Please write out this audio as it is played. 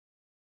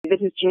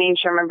This is Janine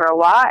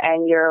Sherman-Berrois,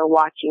 and you're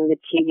watching the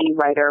TV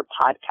Writer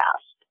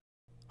Podcast.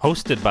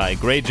 Hosted by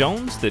Gray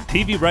Jones, the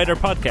TV Writer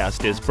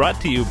Podcast is brought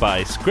to you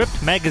by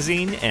Script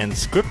Magazine and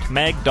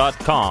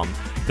ScriptMag.com,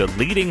 the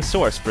leading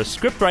source for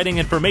scriptwriting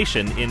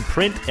information in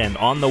print and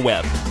on the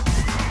web.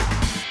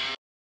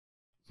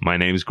 My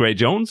name is Gray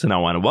Jones, and I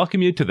want to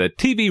welcome you to the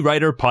TV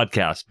Writer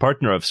Podcast,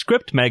 partner of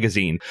Script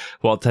Magazine.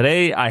 Well,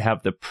 today I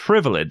have the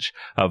privilege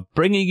of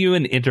bringing you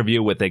an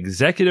interview with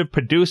executive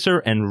producer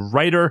and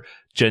writer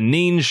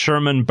Janine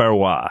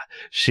Sherman-Berrois.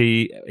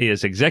 She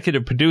is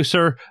executive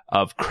producer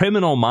of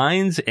Criminal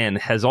Minds and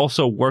has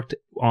also worked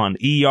on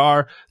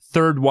ER,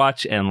 Third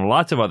Watch, and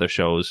lots of other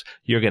shows.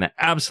 You're going to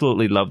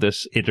absolutely love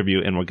this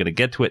interview, and we're going to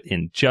get to it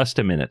in just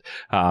a minute.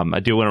 I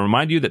do want to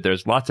remind you that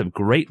there's lots of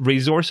great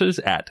resources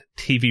at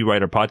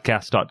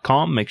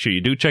tvwriterpodcast.com. Make sure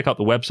you do check out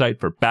the website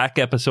for back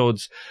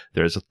episodes.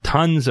 There's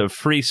tons of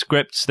free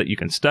scripts that you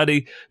can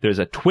study. There's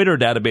a Twitter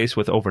database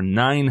with over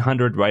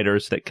 900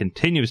 writers that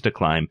continues to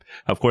climb.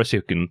 Of course,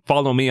 you can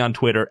follow me on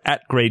Twitter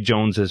at Gray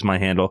Jones is my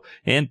handle,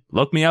 and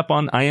look me up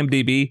on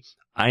IMDb,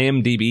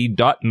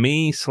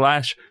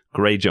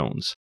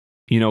 imdb.me/GrayJones.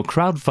 You know,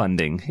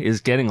 crowdfunding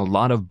is getting a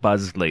lot of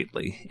buzz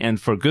lately,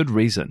 and for good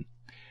reason.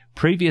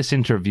 Previous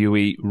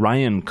interviewee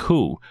Ryan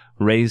Koo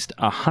raised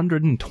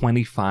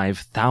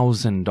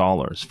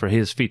 $125,000 for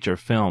his feature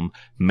film,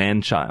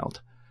 Manchild.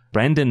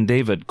 Brandon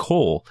David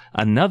Cole,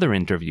 another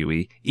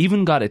interviewee,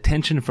 even got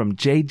attention from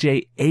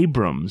J.J.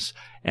 Abrams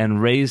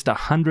and raised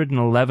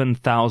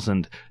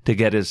 $111,000 to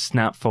get his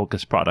Snap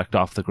Focus product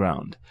off the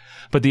ground.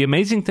 But the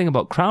amazing thing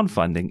about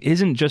crowdfunding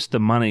isn't just the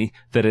money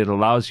that it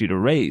allows you to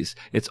raise,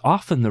 it's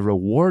often the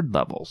reward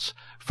levels.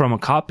 From a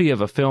copy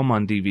of a film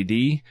on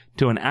DVD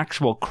to an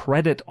actual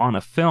credit on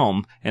a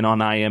film and on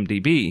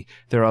IMDb,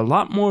 there are a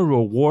lot more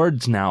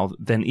rewards now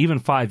than even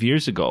 5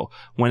 years ago,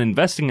 when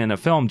investing in a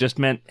film just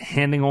meant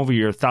handing over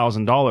your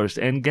 $1,000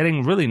 and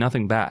getting really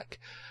nothing back.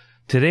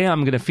 Today I'm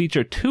going to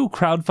feature two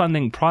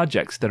crowdfunding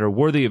projects that are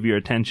worthy of your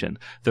attention.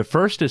 The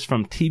first is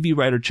from TV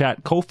Writer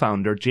Chat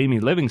co-founder Jamie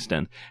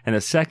Livingston, and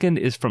the second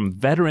is from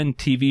veteran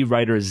TV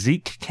writer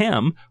Zeke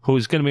Kem, who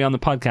is going to be on the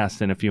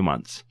podcast in a few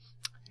months.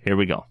 Here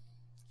we go.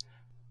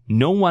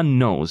 No One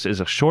Knows is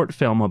a short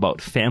film about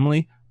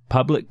family,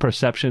 public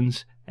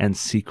perceptions, and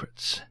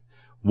secrets.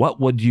 What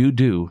would you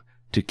do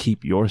to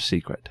keep your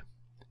secret?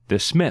 The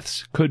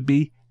Smiths could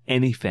be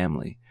any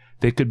family.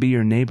 They could be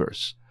your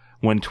neighbors.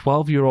 When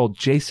 12-year-old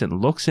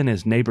Jason looks in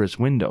his neighbor's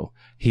window,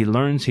 he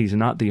learns he's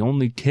not the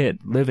only kid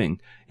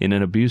living in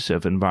an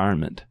abusive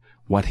environment.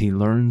 What he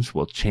learns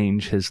will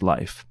change his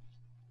life.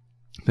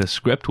 The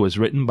script was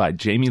written by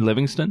Jamie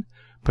Livingston,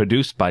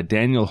 produced by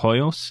Daniel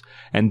Hoyos,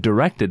 and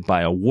directed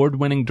by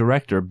award-winning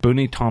director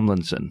Boonnie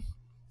Tomlinson.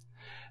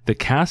 The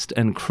cast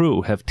and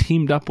crew have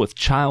teamed up with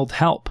Child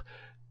Help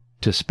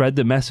to spread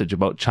the message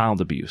about child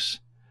abuse.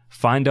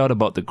 Find out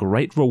about the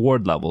great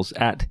reward levels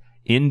at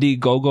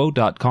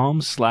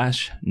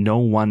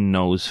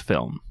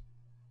indiegogo.com/no-one-knows-film.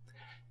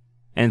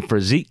 And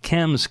for Zeke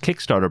Kem's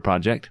Kickstarter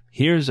project,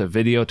 here's a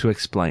video to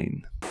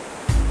explain.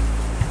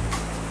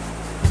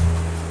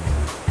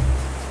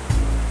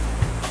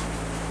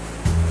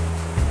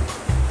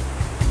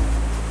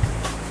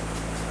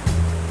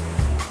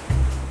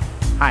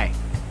 Hi,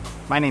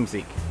 my name's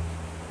Zeke.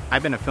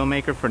 I've been a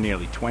filmmaker for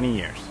nearly 20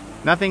 years.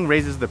 Nothing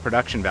raises the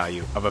production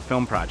value of a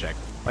film project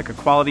like a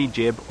quality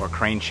jib or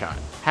crane shot.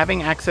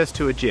 Having access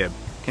to a jib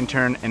can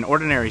turn an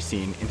ordinary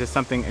scene into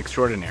something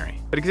extraordinary.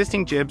 But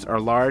existing jibs are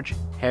large,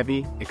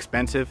 heavy,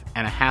 expensive,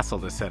 and a hassle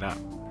to set up.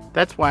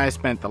 That's why I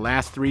spent the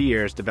last 3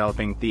 years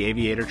developing the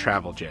Aviator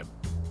Travel Jib.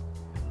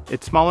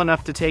 It's small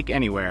enough to take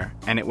anywhere,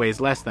 and it weighs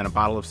less than a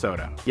bottle of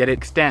soda. Yet it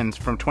extends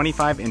from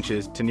 25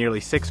 inches to nearly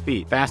 6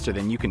 feet faster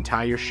than you can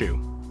tie your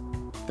shoe.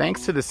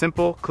 Thanks to the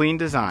simple, clean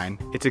design,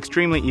 it's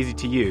extremely easy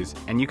to use,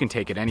 and you can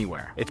take it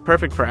anywhere. It's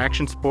perfect for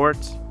action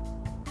sports,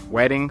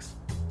 weddings,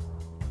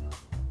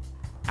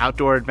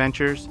 outdoor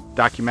adventures,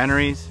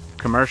 documentaries,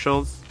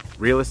 commercials,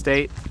 real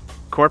estate,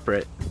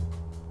 corporate,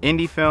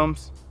 indie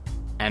films,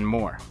 and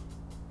more.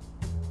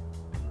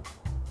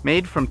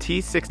 Made from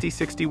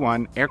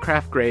T6061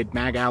 aircraft-grade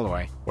mag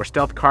alloy or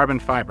stealth carbon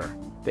fiber,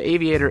 the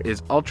Aviator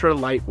is ultra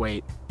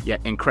lightweight yet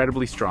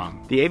incredibly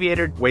strong. The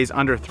Aviator weighs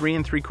under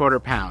 3 3/4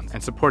 pounds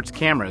and supports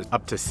cameras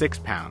up to 6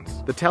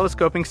 pounds. The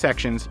telescoping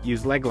sections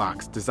use leg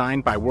locks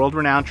designed by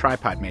world-renowned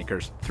tripod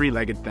makers,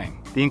 Three-Legged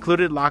Thing. The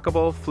included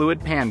lockable fluid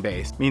pan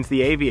base means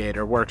the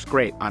Aviator works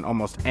great on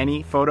almost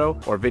any photo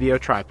or video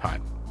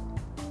tripod.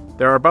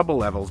 There are bubble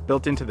levels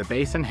built into the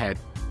base and head,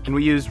 and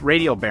we use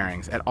radial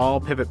bearings at all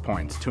pivot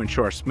points to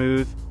ensure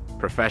smooth,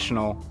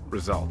 professional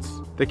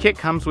results. The kit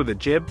comes with a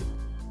jib,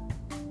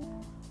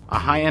 a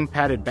high-end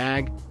padded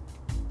bag,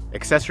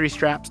 accessory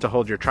straps to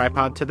hold your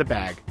tripod to the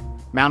bag,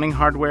 mounting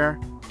hardware,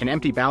 an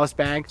empty ballast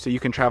bag so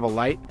you can travel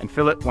light and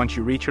fill it once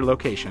you reach your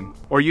location,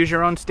 or use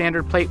your own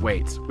standard plate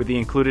weights with the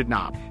included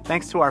knob.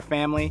 Thanks to our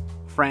family,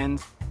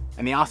 friends,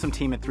 and the awesome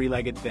team at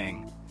Three-Legged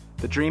Thing,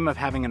 the dream of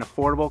having an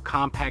affordable,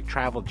 compact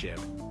travel jib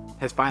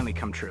has finally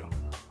come true.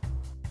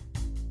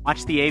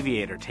 Watch the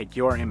Aviator take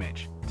your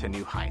image to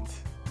new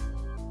heights.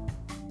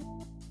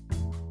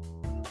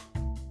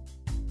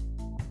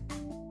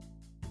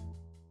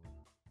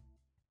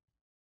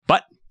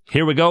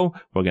 here we go.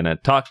 We're going to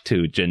talk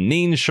to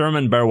Janine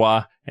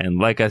Sherman-Berrois, and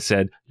like I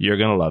said, you're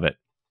going to love it.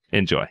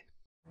 Enjoy.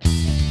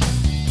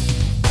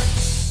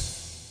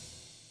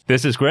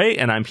 This is great,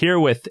 and I'm here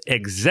with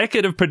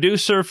executive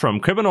producer from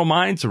Criminal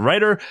Minds,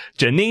 writer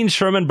Janine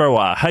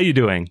Sherman-Berrois. How you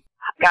doing?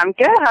 I'm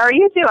good. How are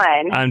you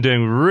doing? I'm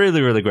doing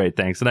really, really great,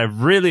 thanks. And I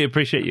really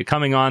appreciate you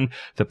coming on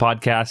the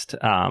podcast.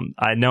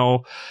 I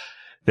know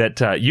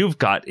that you've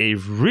got a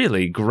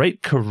really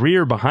great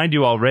career behind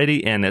you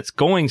already, and it's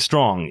going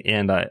strong.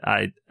 And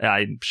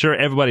I'm sure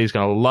everybody's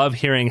going to love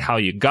hearing how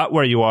you got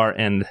where you are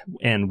and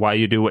why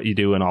you do what you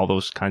do and all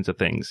those kinds of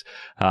things.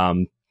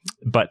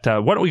 But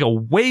why don't we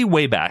go way,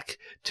 way back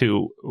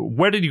to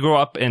where did you grow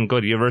up and go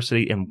to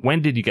university, and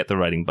when did you get the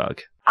writing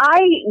bug?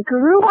 I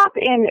grew up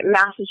in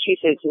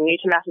Massachusetts, in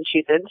Newton,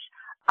 Massachusetts.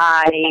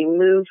 I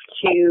moved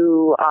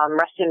to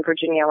Reston,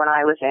 Virginia when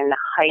I was in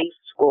high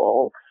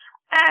school.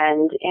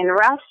 And in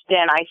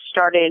Reston, I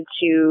started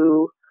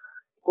to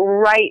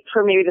write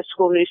for maybe the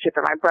school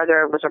newspaper. My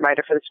brother was a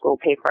writer for the school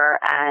paper,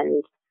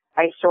 and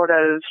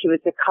he was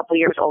a couple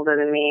years older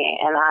than me,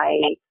 and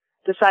I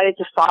decided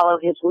to follow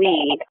his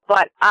lead.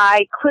 But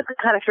I quickly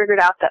kind of figured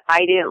out that I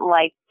didn't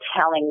like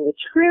telling the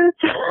truth.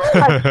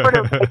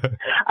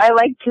 I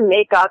like to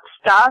make up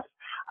stuff.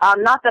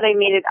 Not that I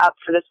made it up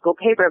for the school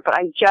paper, but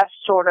I just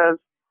sort of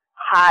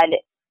had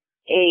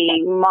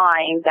a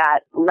mind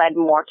that led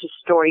more to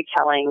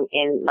storytelling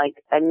in like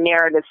a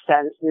narrative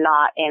sense,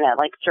 not in a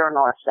like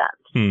journalist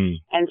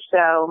sense. And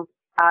so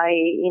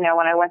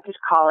when I went to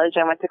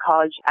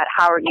college at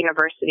Howard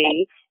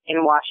University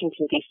in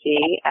Washington,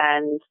 D.C.,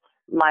 and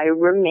my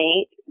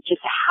roommate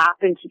just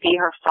happened to be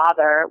her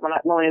father. When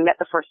we met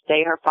the first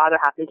day, her father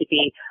happened to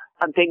be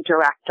a big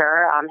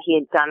director. He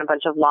had done a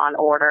bunch of Law and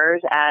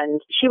Orders,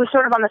 and she was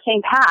sort of on the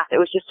same path. It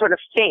was just sort of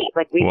fate.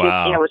 Like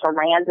it was a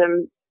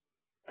random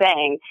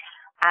thing.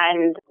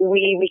 And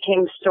we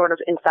became sort of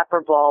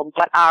inseparable,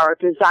 but our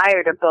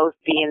desire to both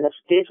be in this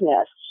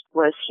business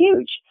was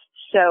huge.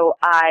 So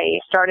I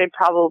started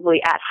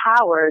probably at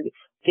Howard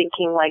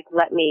thinking like,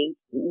 let me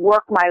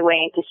work my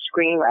way into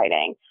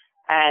screenwriting.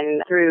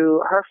 And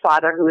through her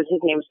father, his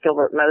name was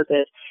Gilbert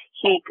Moses,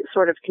 he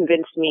sort of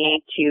convinced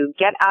me to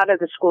get out of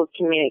the School of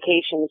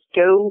Communications,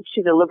 go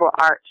to the liberal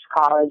arts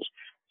college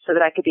so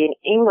that I could be an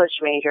English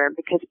major,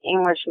 because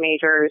English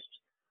majors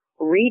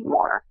read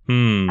more.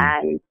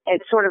 And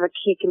it's sort of a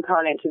key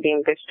component to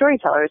being good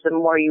storytellers. The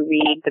more you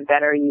read, the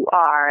better you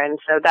are. And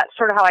so that's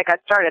sort of how I got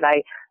started.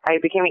 I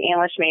became an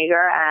English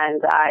major,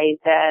 and I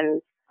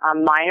then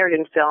minored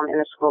in film in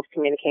the School of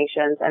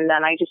Communications, and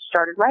then I just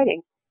started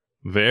writing.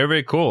 Very,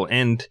 very cool.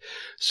 And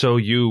so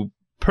you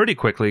pretty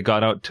quickly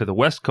got out to the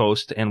West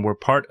Coast and were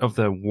part of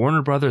the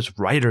Warner Brothers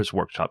Writers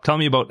Workshop. Tell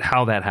me about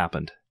how that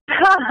happened.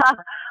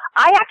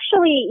 I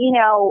actually,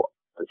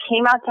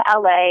 came out to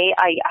LA.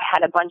 I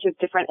had a bunch of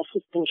different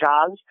assistant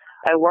jobs.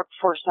 I worked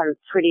for some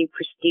pretty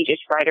prestigious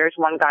writers.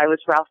 One guy was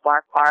Ralph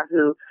Farquhar,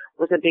 who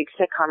was a big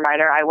sitcom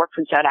writer. I worked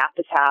for Judd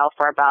Apatow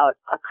for about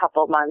a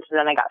couple months, and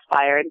then I got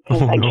fired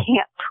because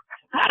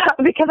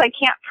I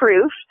can't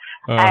proof.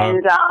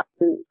 And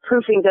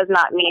proofing does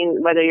not mean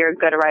whether you're a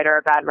good writer or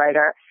a bad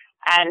writer.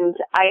 And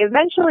I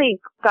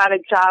eventually got a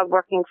job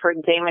working for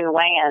Damon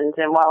Wayans.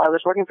 And while I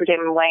was working for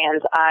Damon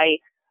Wayans, I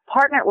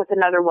partnered with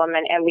another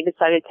woman, and we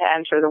decided to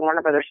enter the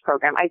Warner Brothers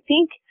program. I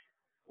think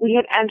we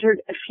had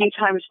entered a few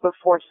times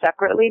before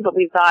separately, but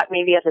we thought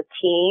maybe as a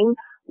team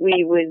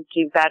we would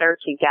do better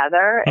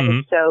together.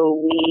 And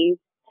so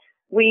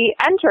we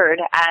entered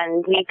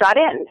and we got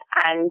in,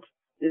 and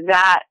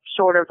that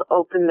sort of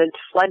opened the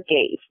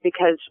floodgates,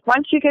 because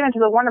once you get into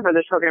the Warner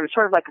Brothers program, it's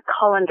sort of like a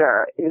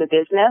calendar in the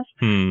business.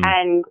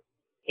 And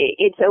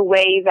it's a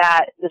way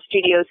that the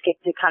studios get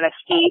to kind of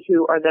see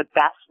who are the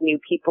best new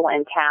people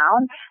in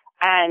town.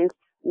 And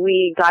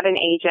we got an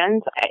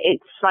agent.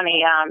 It's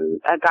funny,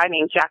 a guy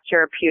named Jack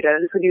Teraputa,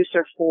 the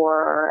producer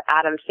for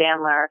Adam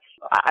Sandler.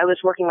 I was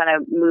working on a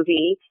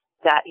movie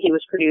that he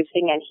was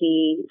producing, and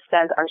he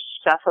sent our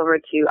stuff over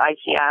to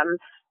ICM,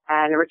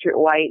 and Richard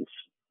White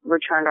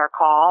returned our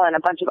call, and a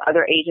bunch of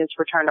other agents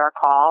returned our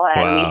call,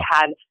 and we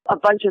had a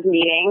bunch of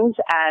meetings.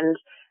 And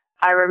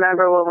I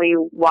remember when we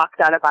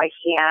walked out of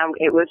ICM,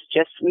 we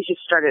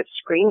just started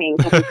screaming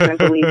because we couldn't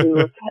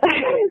believe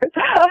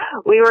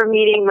we were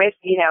meeting with,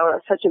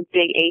 such a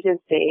big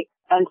agency.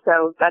 And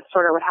so that's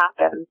sort of what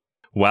happened.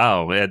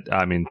 Wow.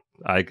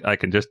 I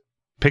can just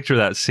picture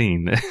that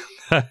scene.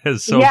 That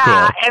is so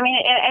cool.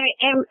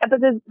 But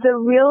the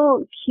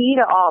real key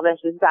to all this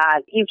is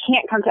that you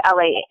can't come to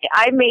LA.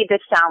 I made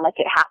this sound like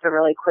it happened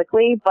really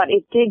quickly, but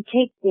it did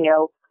take,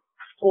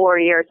 4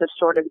 years of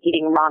sort of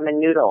eating ramen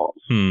noodles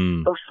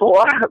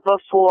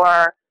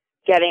before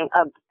getting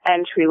an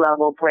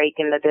entry-level break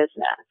in the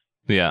business.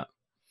 Yeah.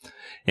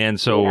 And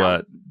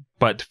so,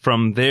 but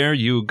from there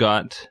you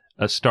got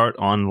a start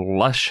on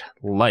Lush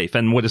Life.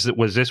 And was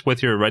this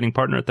with your writing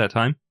partner at that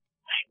time?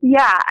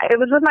 Yeah, it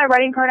was with my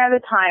writing partner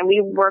at the time. We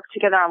worked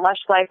together on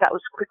Lush Life. That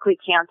was quickly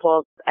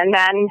canceled. And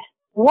then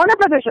Warner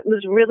Brothers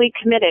was really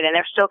committed, and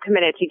they're still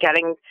committed to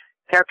getting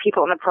their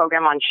people in the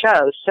program on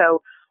shows.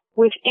 So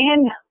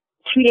within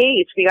 2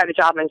 days, we got a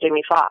job on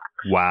Jamie Foxx.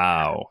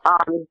 Wow.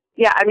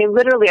 Yeah, I mean,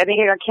 literally, I think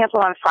it got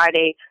canceled on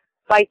Friday.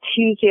 By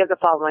Tuesday of the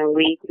following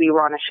week, we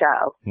were on a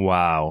show.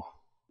 Wow.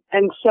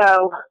 And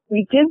so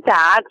we did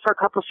that for a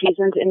couple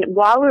seasons. And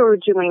while we were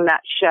doing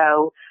that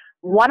show,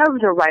 one of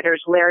the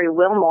writers, Larry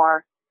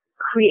Wilmore,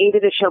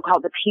 created a show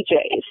called The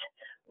PJs,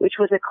 which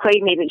was a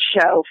claymated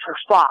show for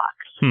Fox.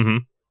 Mm-hmm.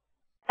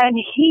 And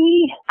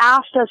he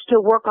asked us to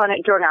work on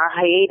it during our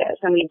hiatus,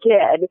 and we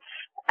did.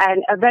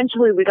 And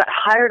eventually we got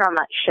hired on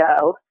that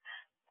show.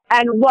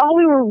 And while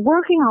we were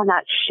working on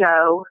that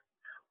show,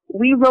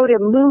 we wrote a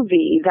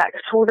movie that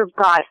sort of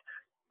got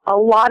a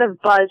lot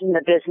of buzz in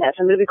the business,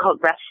 a movie called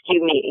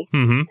Rescue Me.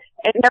 Mm-hmm.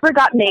 It never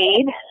got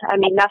made. I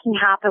mean, nothing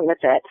happened with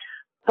it.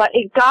 But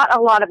it got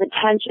a lot of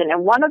attention.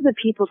 And one of the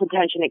people's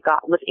attention it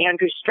got was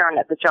Andrew Stern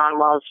at the John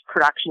Wells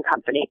production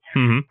company.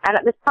 Mm-hmm. And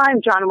at the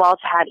time, John Wells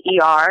had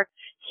ER,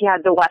 he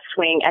had The West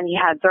Wing, and he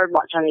had Third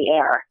Watch on the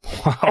air.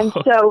 Wow. And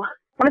so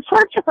when it's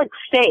sort of just like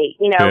state,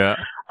 you know, Yeah.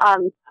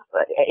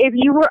 If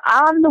you were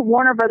on the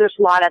Warner Brothers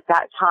lot at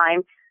that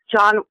time,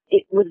 John,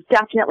 it was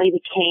definitely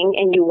the king,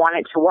 and you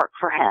wanted to work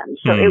for him.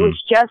 So it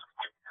was just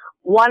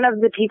one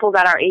of the people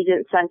that our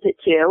agent sent it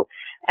to,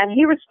 and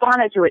he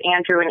responded to it,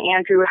 Andrew, and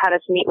Andrew had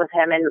us meet with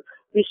him, and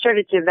we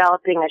started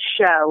developing a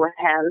show with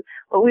him,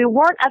 but we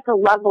weren't at the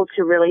level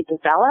to really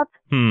develop,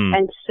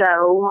 and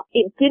so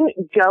it didn't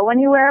go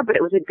anywhere, but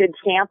it was a good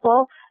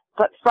sample.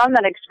 But from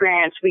that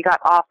experience, we got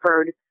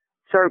offered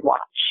Third Watch,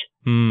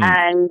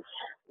 and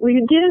we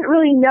didn't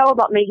really know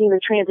about making the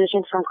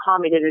transition from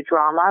comedy to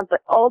drama, but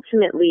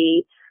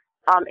ultimately,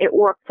 it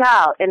worked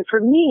out. And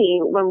for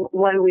me,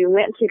 when we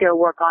went to go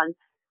work on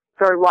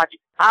Third Watch,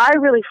 I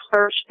really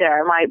flourished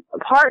there. My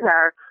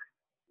partner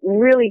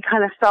really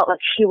kind of felt like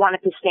she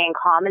wanted to stay in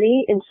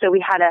comedy. And so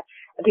we had at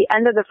the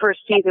end of the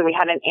first season, we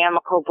had an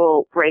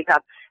amicable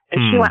breakup,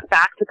 and she went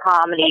back to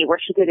comedy where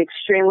she did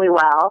extremely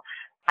well.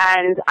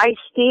 And I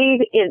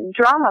stayed in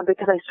drama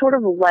because I sort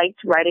of liked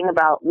writing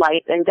about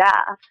life and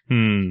death.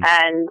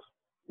 And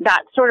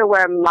that's sort of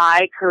where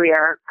my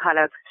career kind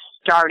of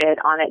started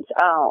on its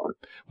own.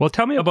 Well,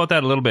 tell me about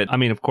that a little bit. I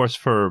mean, of course,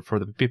 for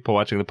the people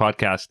watching the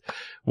podcast,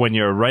 when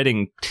you're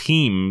writing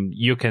team,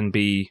 you can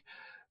be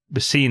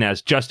seen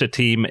as just a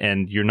team,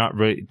 and you're not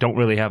really don't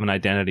really have an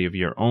identity of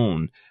your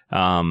own.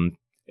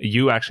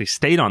 You actually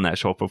stayed on that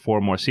show for 4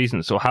 more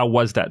seasons. So how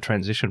was that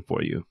transition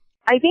for you?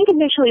 I think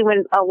initially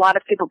when a lot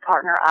of people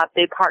partner up,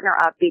 they partner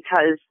up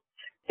because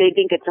they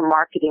think it's a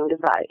marketing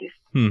device.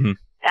 Mm-hmm.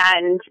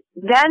 And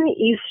then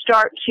you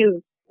start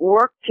to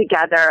work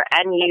together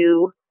and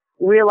you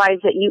realize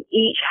that you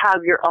each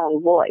have your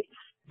own voice.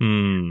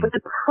 But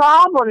the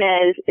problem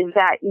is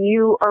that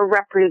you are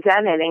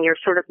represented and you're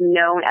sort of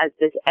known as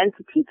this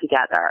entity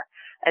together.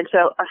 And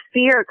so a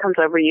fear comes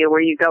over you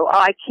where you go, oh,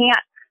 I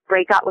can't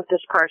break up with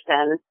this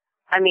person.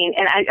 I mean,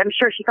 and I'm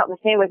sure she felt the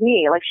same with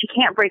me. Like, she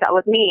can't break up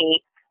with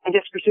me and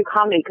just pursue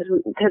comedy because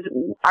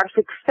our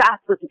success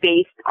was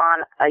based on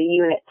a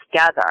unit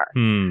together.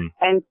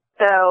 And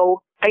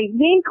so I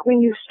think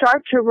when you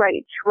start to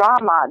write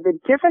drama, the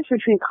difference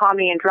between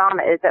comedy and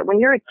drama is that when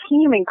you're a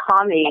team in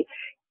comedy,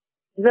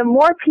 the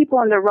more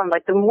people in the room,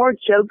 like the more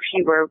jokes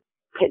you were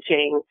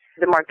pitching,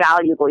 the more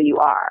valuable you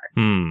are.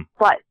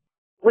 But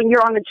when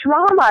you're on the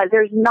drama,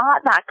 there's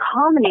not that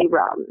comedy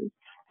room.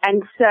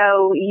 And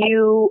so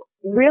you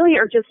really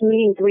are just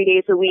meeting 3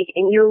 days a week,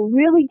 and you're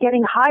really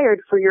getting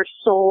hired for your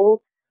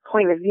sole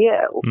point of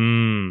view.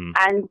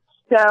 And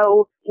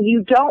so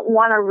you don't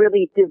want to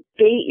really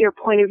debate your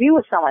point of view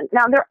with someone.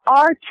 Now, there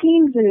are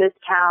teams in this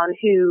town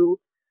who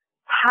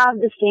have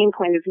the same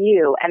point of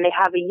view, and they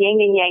have a yin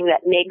and yang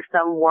that makes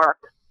them work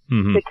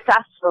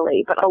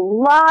successfully. But a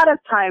lot of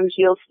times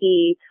you'll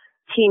see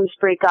teams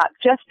break up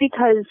just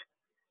because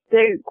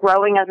they're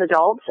growing as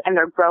adults and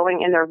they're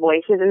growing in their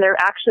voices, and they're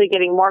actually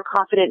getting more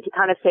confident to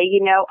kind of say,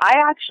 you know,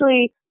 I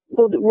actually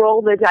will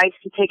roll the dice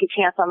to take a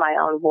chance on my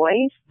own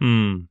voice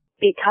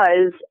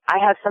because I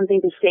have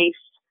something to say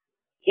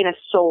in a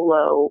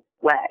solo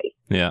way.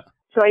 Yeah.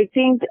 So I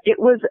think it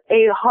was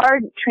a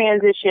hard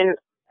transition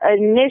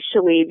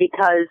initially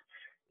because,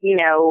 you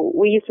know,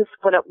 we used to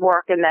split up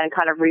work and then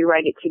kind of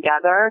rewrite it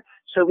together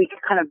so we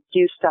could kind of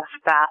do stuff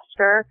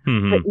faster.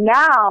 But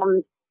now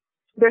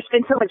there's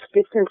been so much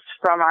distance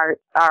from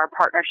our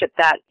partnership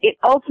that it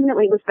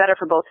ultimately was better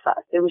for both of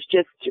us. It was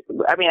just,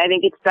 I mean, I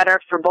think it's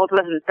better for both of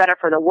us. It's better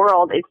for the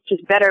world. It's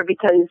just better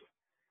because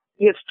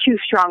you have 2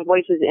 strong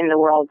voices in the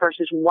world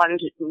versus one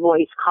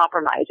voice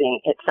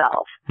compromising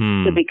itself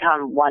to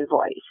become one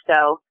voice.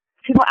 So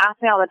people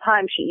ask me all the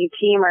time, should you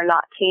team or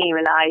not team?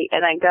 And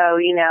I go,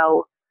 you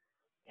know,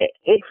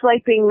 it's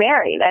like being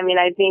married. I mean,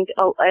 I think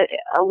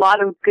a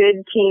lot of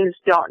good teams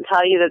don't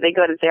tell you that they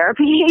go to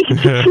therapy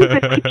to keep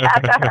it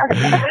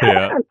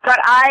together. But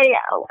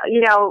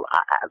you know,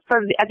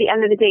 at the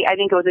end of the day, I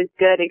think it was a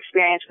good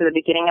experience for the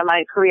beginning of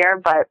my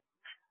career, but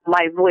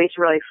my voice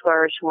really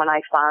flourished when I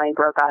finally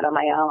broke out on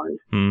my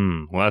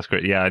own. Well, that's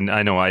great. Yeah,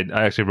 I know. I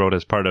actually wrote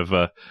as part of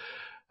a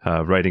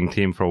writing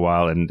team for a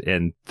while,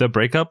 and the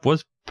breakup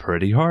was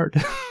pretty hard.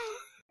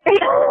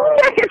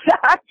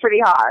 that's pretty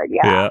hard.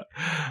 Yeah.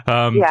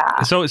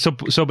 Yeah.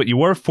 So, but you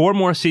were 4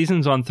 more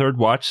seasons on Third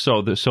Watch.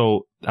 So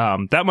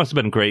that must have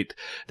been great.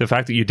 The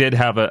fact that you did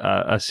have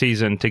a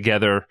season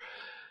together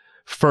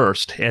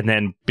first and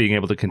then being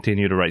able to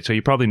continue to write. So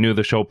you probably knew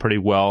the show pretty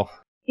well.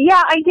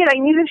 Yeah, I did. I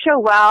knew the show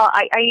well.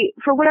 I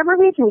for whatever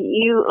reason,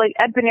 like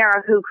Ed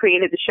Bonero, who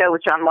created the show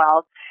with John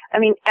Wells. I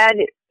mean, Ed,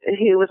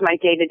 who was my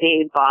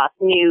day-to-day boss,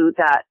 knew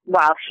that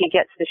while she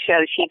gets the show,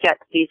 she gets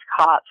these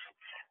cops,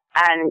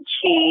 and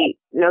she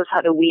knows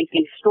how to weave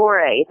these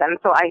stories. And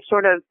so I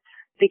sort of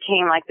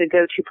became like the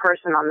go-to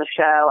person on the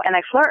show, and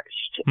I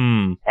flourished.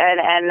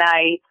 And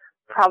I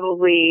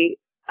probably,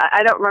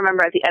 I don't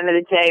remember at the end of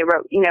the day,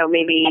 wrote,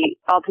 maybe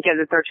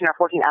altogether 13 or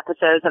 14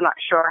 episodes. I'm not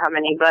sure how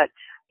many, but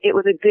it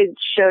was a good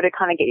show to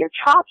kind of get your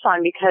chops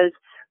on, because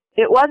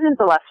it wasn't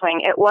The West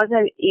Wing. It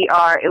wasn't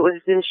ER. It was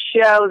this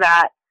show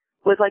that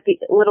was like the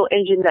little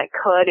engine that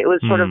could. It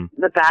was sort of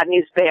the Bad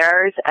News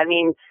Bears. I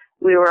mean,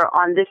 we were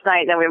on this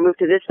night, then we moved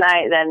to this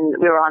night, then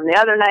we were on the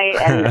other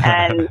night,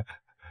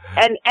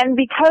 and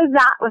because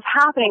that was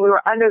happening, we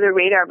were under the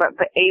radar, but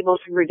able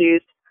to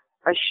produce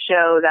a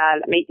show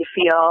that made you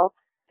feel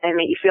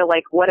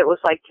like what it was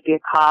like to be a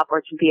cop or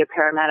to be a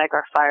paramedic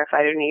or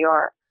firefighter in New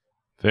York.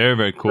 Very,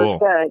 very cool.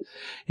 Good.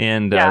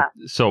 And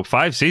so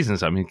 5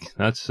 seasons, I mean,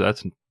 that's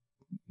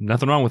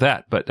nothing wrong with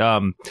that. But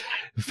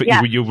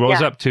you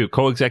rose up to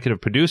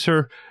co-executive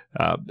producer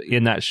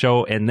in that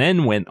show, and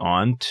then went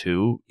on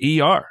to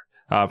ER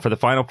for the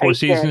final 4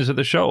 seasons of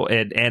the show,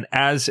 and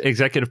as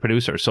executive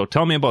producer. So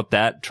tell me about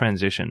that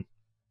transition.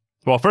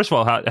 Well, first of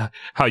all,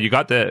 how you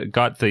got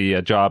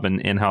the job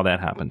and how that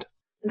happened.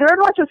 Third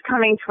Watch was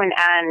coming to an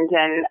end,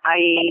 and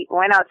I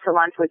went out to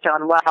lunch with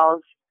John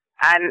Wells,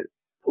 and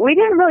we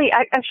didn't really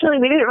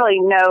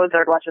know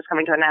Third Watch was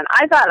coming to an end.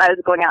 I thought I was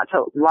going out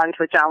to lunch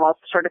with John Wells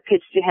to sort of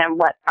pitch to him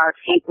what our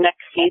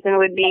next season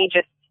would be,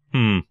 just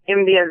in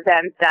the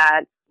event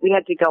that we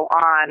had to go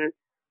on.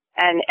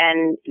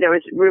 And there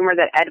was rumor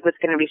that Ed was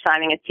going to be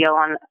signing a deal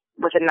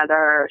with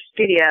another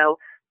studio.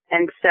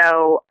 And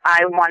so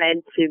I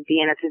wanted to be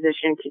in a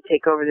position to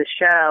take over the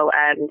show.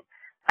 And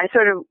I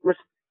sort of was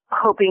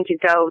hoping to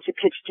go to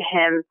pitch to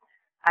him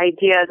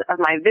ideas of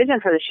my vision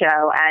for the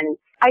show. And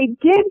I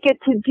did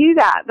get to do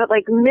that, but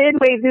like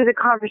midway through the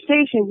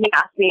conversation, he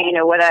asked me,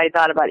 what I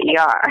thought about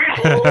ER.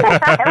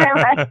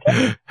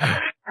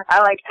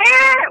 I'm like,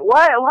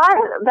 what?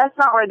 That's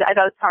not where I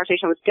thought this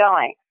conversation was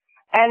going.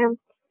 And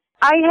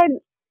I had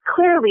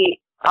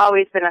clearly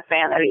always been a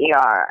fan of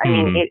ER. I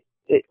mean,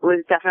 it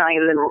was definitely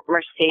the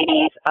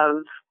Mercedes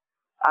of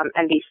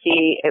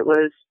NBC. It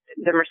was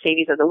the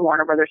Mercedes of the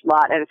Warner Brothers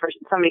lot. And for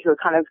somebody who had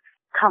kind of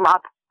come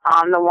up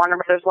on the Warner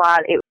Brothers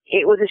lot,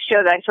 it was a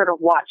show that I sort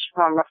of watched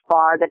from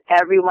afar that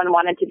everyone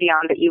wanted to be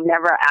on, but you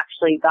never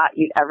actually thought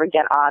you'd ever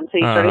get on. So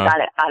you sort of got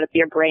it out of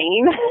your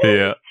brain.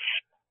 Yeah.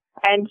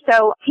 And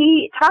so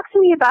he talked to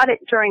me about it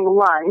during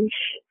lunch,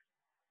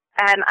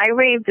 and I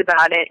raved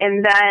about it.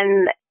 And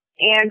then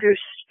Andrew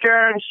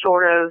Stern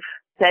sort of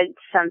said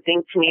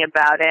something to me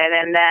about it,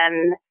 and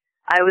then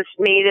I was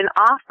made an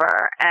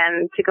offer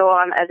and to go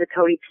on as a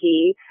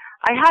co-EP.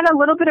 I had a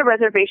little bit of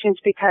reservations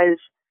because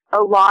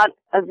a lot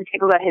of the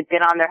people that had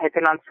been on there had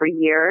been on for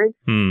years,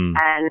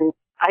 and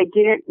I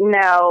didn't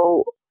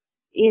know,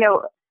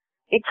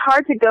 it's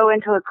hard to go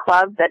into a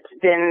club that's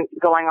been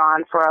going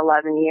on for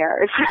 11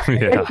 years.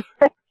 Yeah.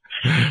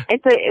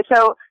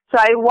 So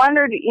I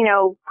wondered,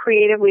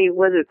 creatively,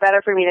 was it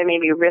better for me to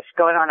maybe risk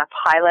going on a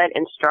pilot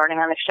and starting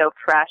on the show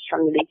fresh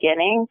from the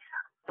beginning?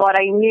 But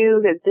I knew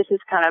that this is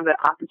kind of an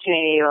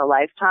opportunity of a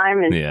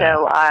lifetime, and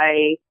so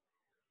I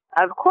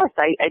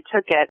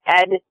took it.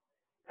 Ed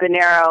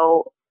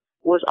Bonero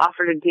was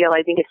offered a deal,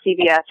 I think, at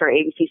CBS or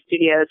ABC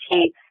Studios.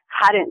 He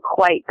hadn't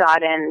quite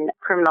gotten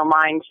Criminal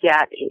Minds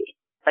yet.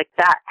 Like,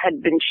 that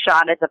had been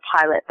shot as a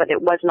pilot, but it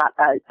was not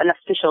an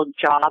official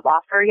job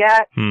offer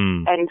yet.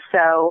 And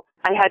so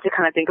I had to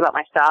kind of think about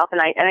myself, and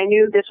I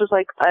knew this was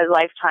like a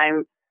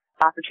lifetime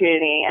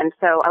opportunity. And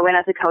so I went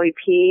as a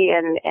co-EP,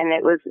 and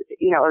it was,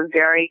 a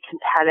very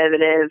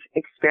competitive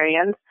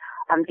experience.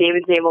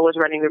 David Zabel was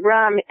running the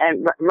room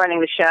and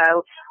running the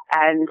show,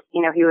 and,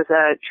 he was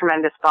a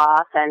tremendous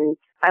boss, and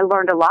I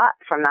learned a lot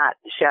from that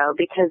show,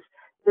 because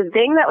the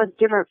thing that was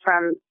different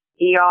from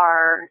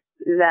ER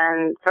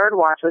than Third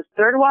Watch was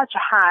Third Watch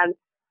had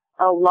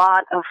a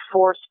lot of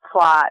forced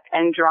plot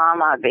and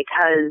drama,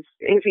 because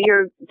if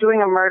you're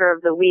doing a murder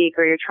of the week,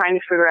 or you're trying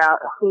to figure out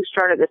who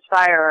started this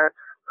fire or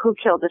who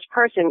killed this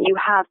person, you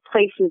have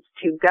places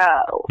to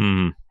go.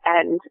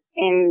 And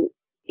in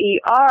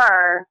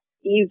ER,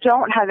 you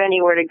don't have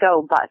anywhere to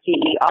go but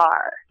the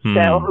ER.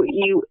 So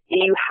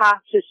you have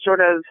to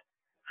sort of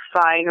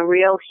find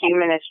real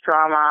humanist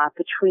drama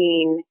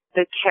between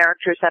the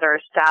characters that are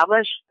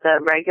established, the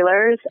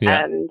regulars,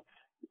 and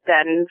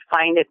then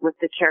find it with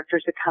the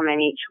characters that come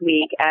in each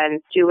week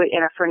and do it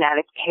in a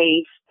frenetic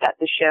pace that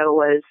the show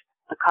was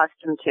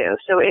accustomed to.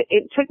 So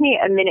it took me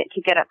a minute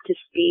to get up to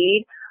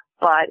speed,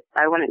 but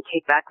I wouldn't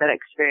take back that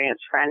experience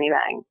for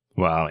anything.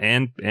 Wow.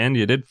 And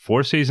you did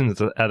 4 seasons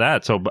of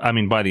that. So, I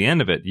mean, by the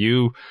end of it,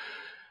 you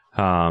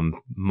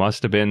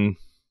must have been.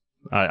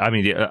 I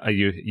mean,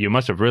 you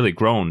must have really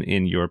grown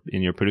in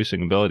your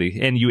producing ability,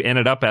 and you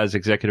ended up as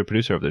executive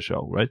producer of the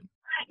show, right?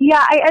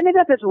 Yeah, I ended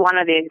up as one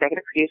of the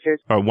executive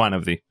producers. Or one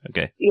of the,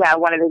 okay. Yeah,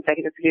 one of the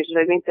executive producers.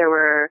 I think there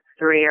were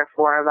 3 or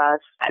 4 of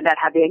us that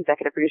had the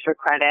executive producer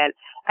credit.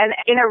 And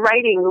in a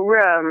writing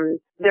room,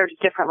 there's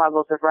different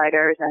levels of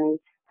writers, and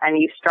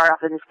you start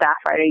off as a staff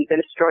writer, you go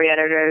to story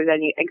editor,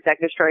 then you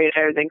executive story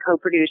editor, then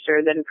co-producer,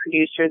 then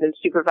producer, then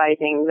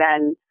supervising,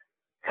 then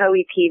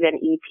co-EP, then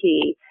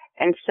EP.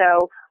 And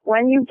so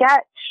when you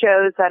get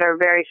shows that are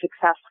very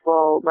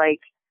successful, like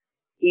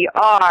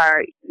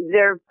ER,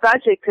 their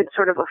budget could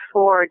sort of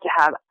afford to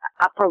have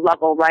upper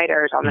level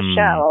writers on the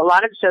show. A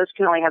lot of shows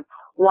can only have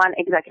one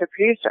executive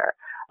producer,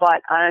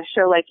 but on a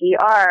show like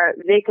ER,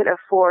 they could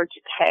afford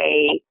to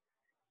pay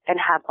and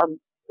have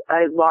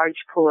a large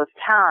pool of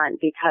talent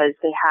because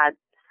they had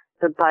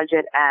the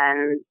budget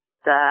and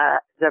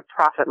the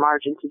profit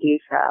margin to do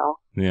so.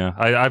 Yeah,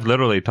 I've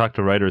literally talked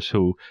to writers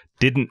who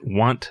didn't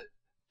want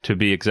to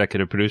be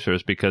executive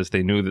producers because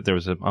they knew that there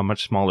was a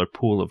much smaller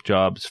pool of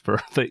jobs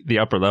for the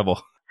upper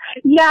level.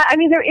 Yeah, I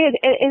mean, there is,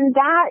 and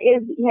that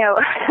is,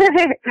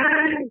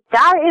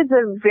 that is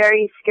a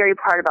very scary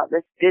part about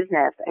this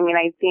business. I mean,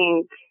 I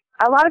think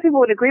a lot of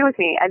people would agree with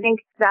me. I think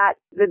that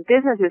the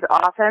business is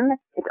awesome.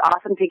 It's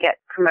awesome to get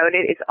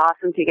promoted. It's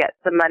awesome to get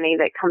the money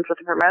that comes with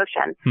the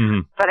promotion.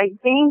 Mm-hmm. But I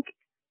think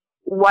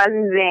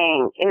one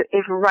thing,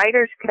 if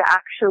writers could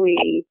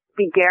actually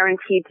be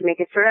guaranteed to make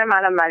a certain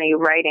amount of money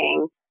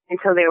writing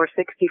until they were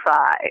 65,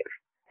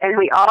 and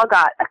we all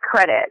got a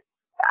credit,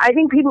 I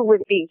think people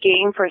would be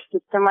game for a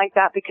system like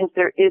that because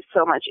there is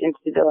so much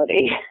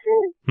instability.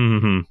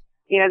 Mm-hmm.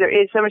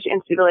 There is so much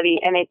instability,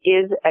 and it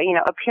is,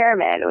 a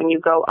pyramid. When you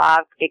go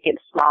up, it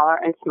gets smaller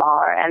and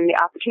smaller, and the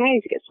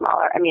opportunities get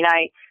smaller. I mean,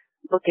 I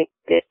look at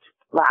this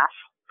last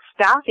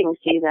staffing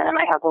season, and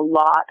I have a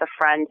lot of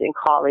friends and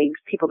colleagues,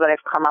 people that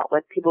I've come up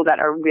with, people that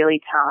are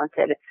really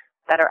talented,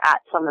 that are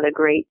at some of the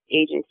great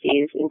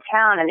agencies in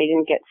town, and they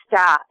didn't get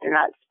staffed, and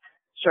that's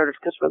sort of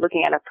because we're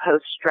looking at a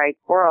post-strike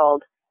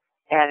world.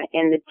 And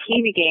in the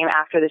TV game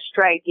after the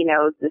strike,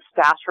 the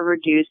staffs were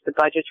reduced, the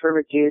budgets were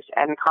reduced,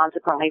 and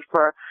consequently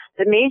for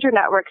the major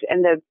networks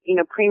and the,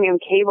 premium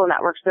cable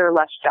networks, there are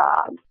less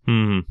jobs.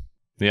 Mm-hmm.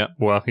 Yeah,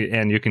 well,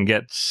 and you can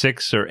get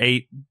 6 or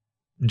 8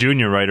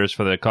 junior writers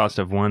for the cost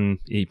of one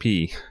EP.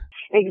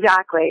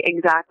 Exactly.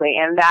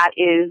 And that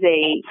is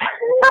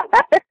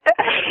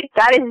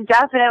that is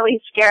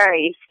definitely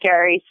scary.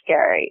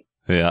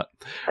 Yeah.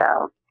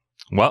 So.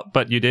 Well,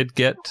 but you did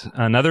get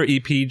another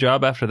EP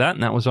job after that,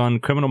 and that was on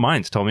Criminal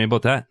Minds. Tell me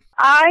about that.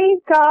 I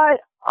got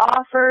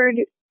offered,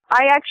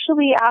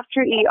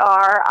 after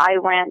ER, I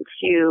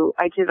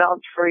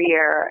developed for a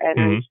year,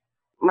 and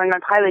when my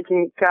pilot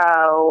didn't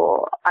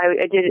go,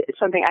 I did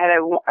something, I had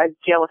a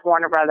deal with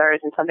Warner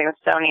Brothers and something with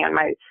Sony, and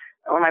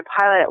when my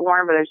pilot at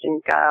Warner Brothers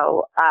didn't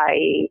go,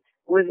 I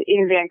was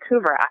in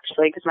Vancouver,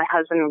 actually, because my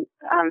husband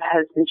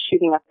has been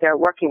shooting up there,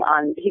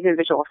 he's in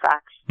visual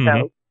effects,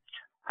 so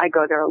I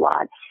go there a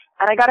lot.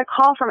 And I got a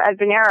call from Ed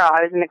Venero.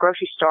 I was in the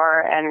grocery store,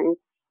 and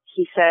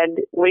he said,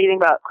 "What do you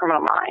think about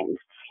Criminal Minds?"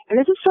 And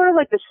this is sort of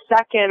like the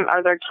second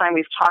or third time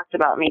we've talked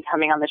about me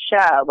coming on the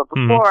show. But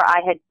before, I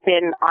had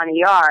been on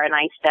ER, and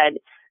I said,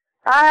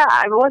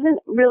 I wasn't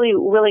really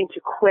willing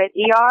to quit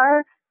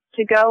ER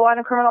to go on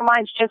a Criminal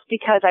Minds just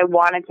because I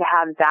wanted to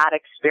have that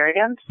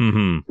experience,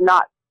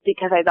 not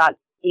because I thought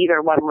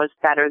either one was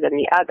better than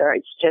the other.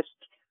 It's just,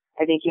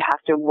 I think you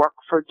have to work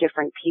for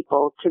different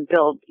people to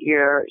build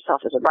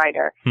yourself as a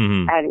writer.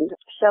 And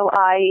so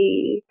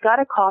I got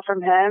a call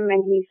from him,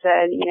 and he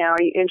said, are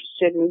you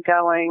interested in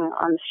going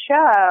on the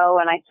show?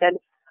 And I said,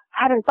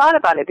 I hadn't thought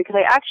about it because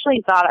I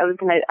actually thought I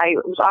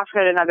was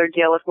offered another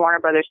deal with Warner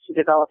Brothers to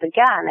develop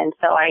again. And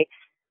so I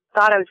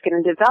thought I was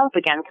going to develop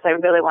again because I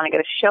really want to get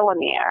a show on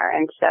the air.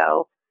 And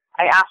so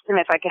I asked him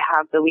if I could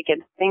have the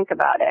weekend to think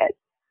about it.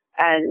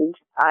 And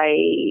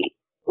I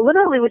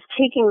literally was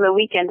taking the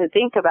weekend to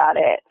think about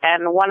it,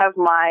 and one of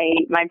my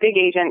big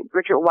agent,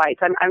 Richard Weitz,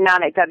 I'm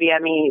not at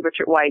WME,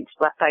 Richard Weitz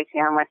left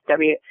ICM with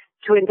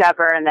to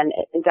Endeavor, and then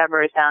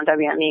Endeavor is down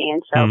WME,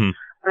 and so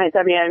I'm at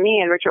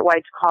WME, and Richard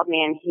Weitz called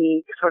me, and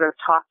he sort of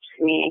talked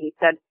to me, and he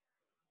said,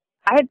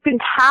 I had been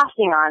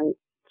passing on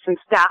some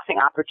staffing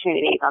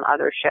opportunities on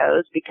other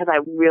shows because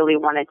I really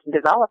wanted to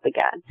develop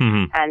again.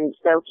 And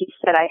so he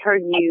said, I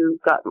heard you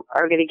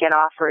are going to get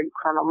offered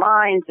Criminal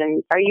Minds,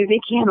 and are you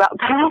thinking about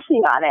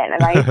passing on it?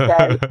 And I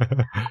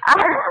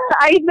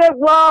said,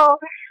 well,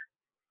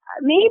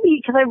 maybe,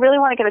 because I really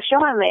want to get a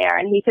show on the air.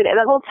 And he said,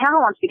 the whole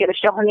town wants to get a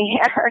show on the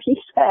air. He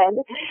said,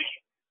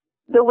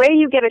 the way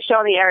you get a show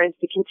on the air is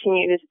to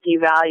continue to be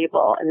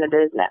valuable in the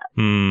business.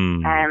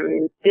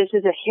 And this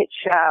is a hit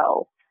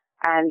show.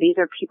 And these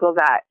are people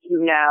that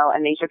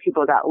and these are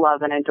people that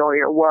love and adore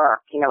your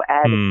work.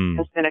 Ed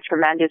has been a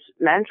tremendous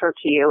mentor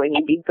to you, and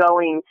you'd be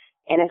going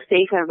in a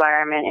safe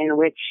environment in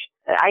which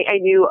I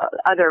knew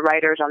other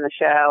writers on the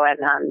show,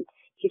 and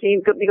he said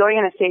you'd be going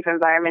in a safe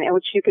environment in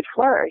which you could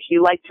flourish.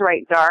 You like to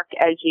write dark,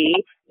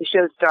 edgy. The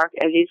show's dark,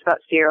 edgy. It's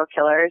about serial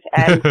killers,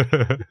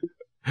 and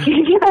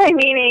You know what I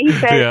mean? And he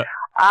said, Yeah.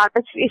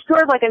 it's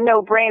sort of like a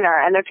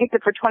no-brainer, and they're picked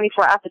up for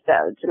 24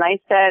 episodes. And I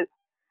said,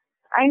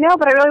 I know,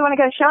 but I really want to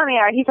get a show on the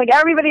air. He's like,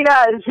 everybody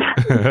does.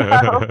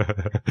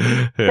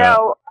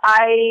 So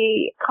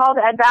I called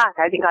Ed back,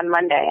 I think, on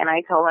Monday, and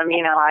I told him,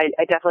 I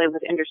definitely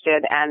was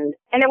interested. And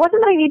it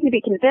wasn't that I needed to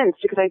be convinced,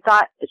 because I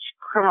thought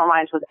Criminal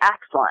Minds was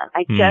excellent.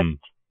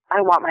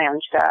 I want my own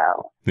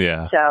show.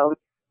 Yeah. So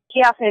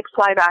he asked me to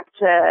fly back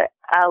to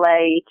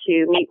LA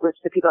to meet with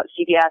the people at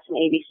CBS and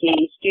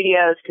ABC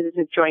Studios, because it's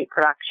a joint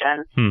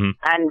production,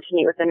 and to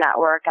meet with the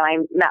network. And I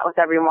met with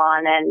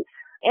everyone, and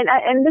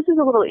this is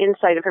a little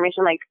inside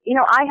information. Like,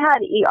 I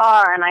had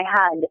ER and I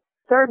had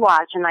Third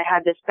Watch and I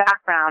had this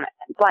background,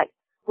 but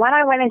when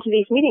I went into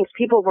these meetings,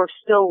 people were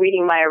still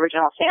reading my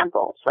original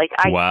samples. Like,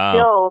 I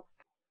still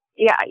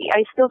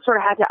sort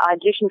of had to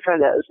audition for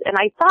those. And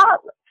I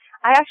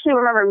actually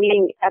remember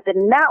meeting at the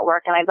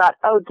network, and I thought,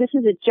 oh, this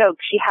is a joke.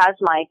 She has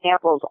my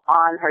samples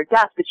on her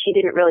desk, but she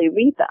didn't really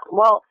read them.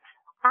 Well,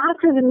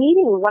 after the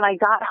meeting, when I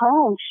got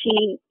home,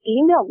 she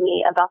emailed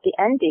me about the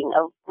ending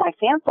of my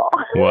sample.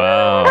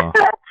 Wow.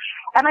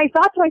 And I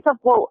thought to myself,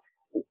 well,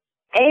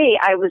 A,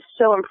 I was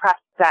so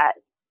impressed that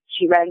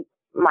she read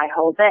my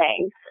whole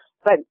thing,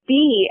 but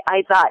B,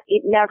 I thought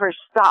it never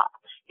stopped,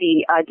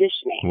 the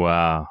auditioning.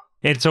 Wow.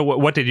 And so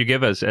what did you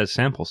give as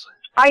samples?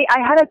 I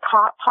had a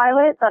cop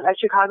pilot, a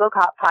Chicago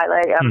cop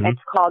pilot.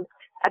 It's called,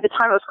 at the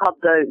time it was called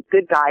The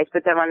Good Guys,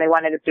 but then when they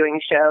ended up doing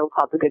a show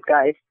called The Good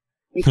Guys,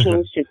 we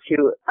changed it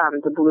to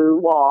The Blue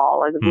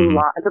Wall, or the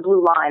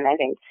Blue Line, I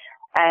think.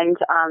 And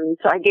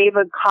so I gave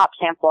a cop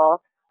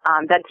sample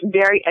that's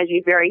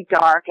very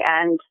dark,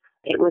 and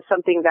it was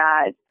something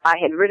that I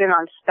had written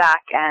on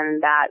spec,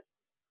 and that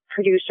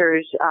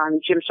producers,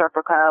 Jim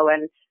Serpico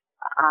and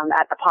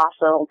at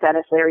Apostle,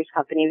 Dennis Leary's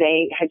company,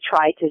 they had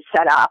tried to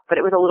set up, but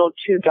it was a little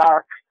too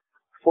dark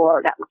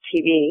for network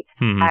TV.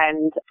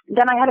 And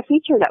then I had a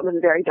feature that was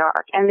very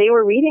dark, and they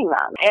were reading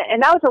them.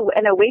 And that was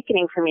an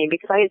awakening for me,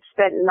 because I had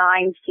spent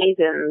 9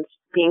 seasons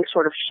being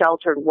sort of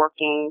sheltered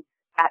working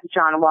at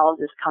John Wells'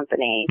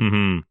 company.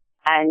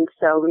 And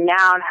so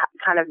now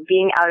kind of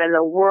being out in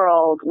the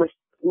world with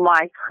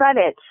my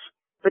credits,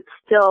 but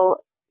still,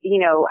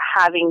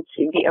 having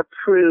to be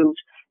approved,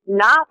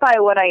 not by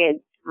what I had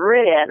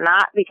written,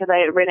 not because I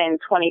had written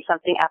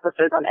 20-something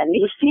episodes on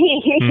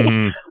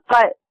NBC,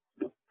 but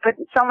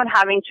someone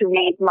having to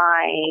read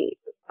my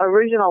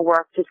original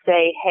work to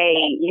say, hey,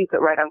 you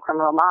could write on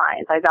Criminal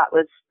Minds. I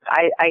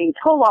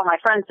told all my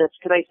friends this,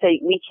 because I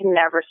say we can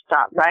never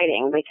stop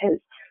writing, because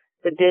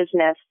the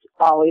business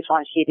always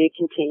wants you to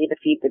continue to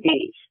feed the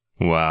beast.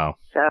 Wow.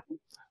 So.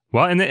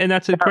 Well, and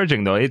that's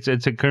encouraging, though.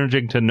 It's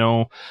encouraging to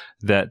know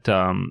that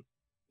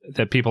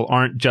that people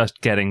aren't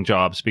just getting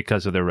jobs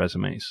because of their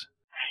resumes.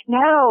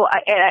 No,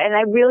 I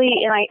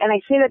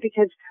say that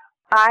because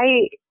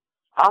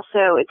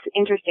it's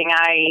interesting.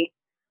 I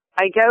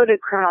go to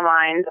Criminal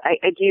Minds.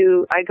 I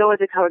go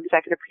as a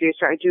co-executive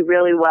producer. I do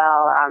really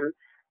well.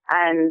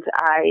 And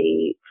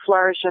I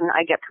flourish, and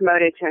I get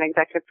promoted to an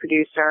executive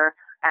producer.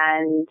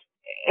 And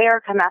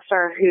Erica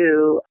Messer,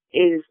 who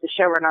is the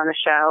showrunner on the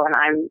show, and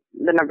I'm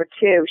the number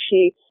 2,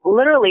 she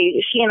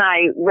and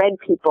I read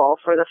people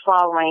for the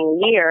following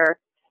year.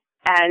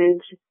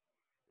 And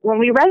when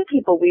we read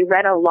people, we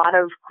read a lot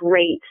of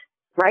great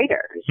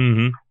writers.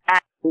 And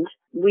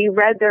we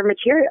read their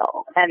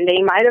material. And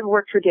they might have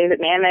worked for David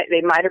Mamet,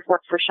 they might have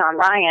worked for Sean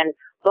Ryan,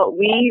 but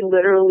we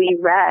literally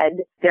read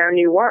their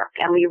new work,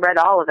 and we read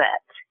all of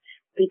it,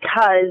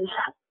 because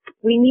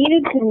we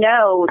needed to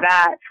know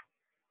that,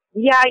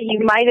 yeah, you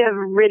might have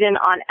written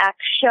on X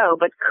show,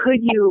 but could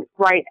you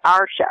write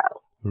our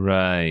show?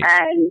 Right.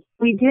 And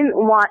we didn't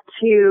want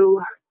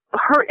to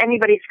hurt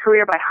anybody's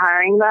career by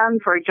hiring them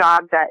for a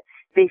job that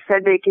they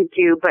said they could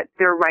do, but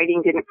their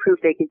writing didn't prove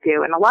they could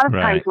do. And a lot of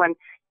times when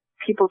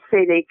people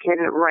say they can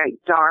write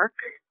dark,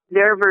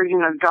 their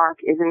version of dark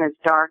isn't as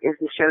dark as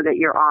the show that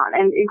you're on.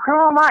 And in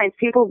Criminal Minds,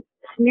 people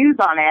snooze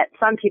on it,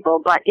 some people,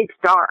 but it's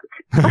dark.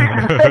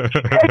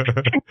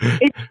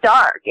 It's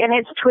dark, and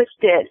it's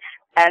twisted.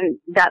 And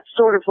that's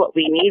sort of what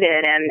we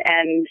needed.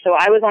 And so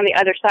I was on the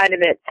other side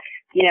of it,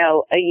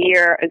 a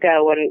year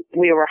ago when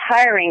we were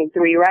hiring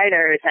 3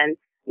 writers, and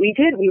we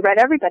read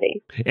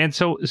everybody. And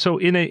so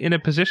in a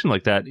position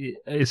like that,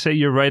 say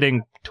you're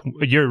reading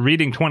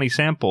 20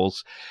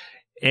 samples,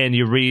 and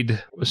you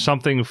read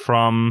something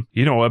from,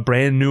 a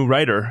brand new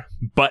writer,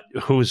 but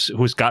who's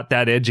got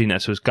that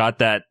edginess, who's got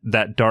that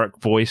dark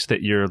voice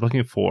that you're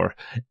looking for.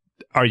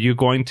 Are you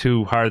going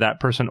to hire that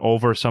person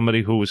over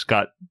somebody who's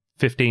got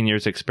 15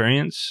 years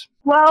experience?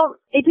 Well,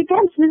 it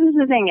depends. This is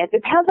the thing. It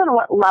depends on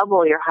what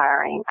level you're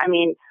hiring. I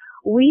mean,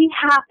 we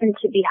happen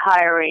to be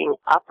hiring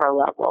upper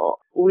level.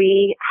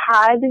 We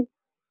had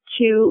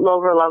 2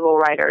 lower level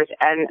writers,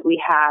 and we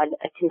had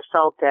a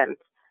consultant.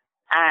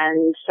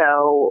 And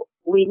so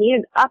we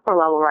needed upper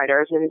level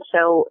writers. And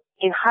so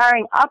in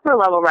hiring upper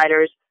level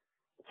writers,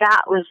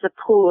 that was the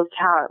pool of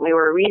talent we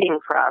were reading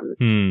from.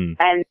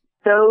 And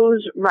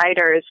those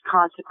writers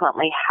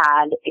consequently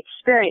had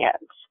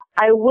experience.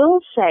 I will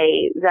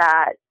say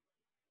that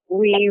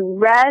we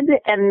read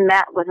and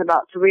met with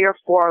about 3 or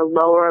 4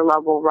 lower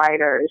level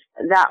writers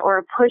that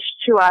were pushed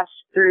to us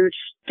through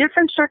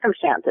different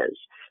circumstances.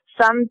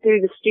 Some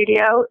through the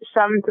studio,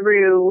 some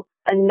through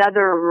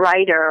another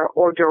writer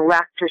or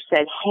director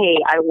said, hey,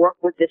 I work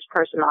with this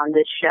person on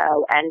this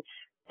show and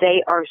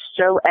they are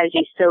so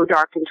edgy, so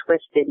dark and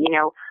twisted. You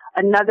know,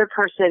 another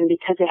person,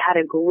 because they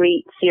had a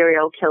great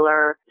serial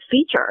killer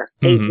feature.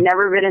 They've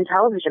never been in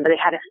television, but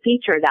they had a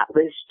feature that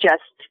was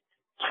just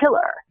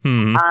killer.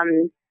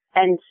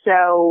 And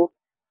so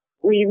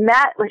we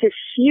met with a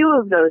few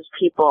of those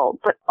people,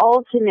 but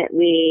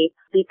ultimately,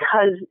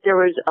 because there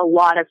was a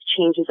lot of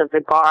changes of the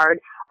guard,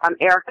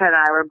 Erica and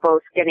I were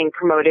both getting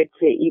promoted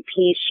to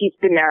EP. She's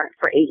been there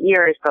for 8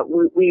 years, but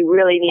we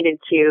really needed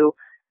to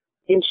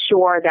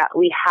ensure that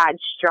we had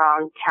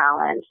strong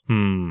talent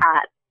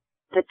at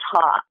the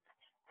top.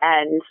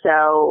 And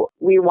so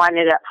we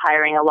ended up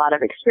hiring a lot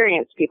of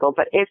experienced people.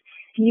 But if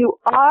you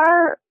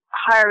are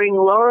hiring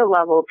lower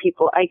level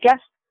people, I guess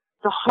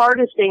the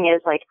hardest thing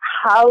is, like,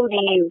 how do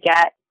you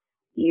get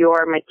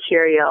your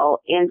material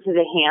into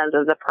the hands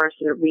of the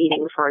person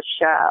reading for a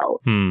show?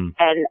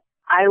 And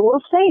I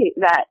will say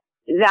that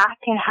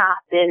can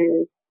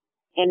happen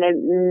in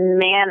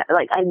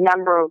a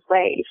number of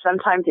ways.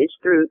 Sometimes it's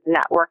through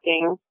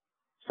networking.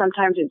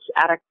 Sometimes it's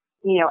at a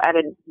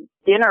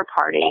dinner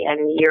party,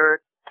 and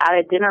you're at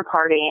a dinner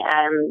party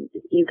and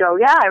you go,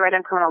 yeah, I read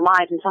on Criminal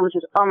Minds, and someone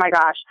says, oh my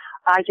gosh,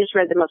 I just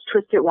read the most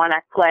twisted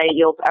one-act play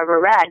you've ever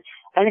read.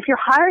 And if you're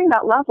hiring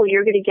that level,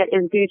 you're going to get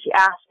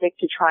enthusiastic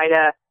to try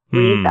to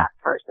read that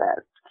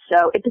person.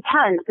 So it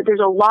depends, but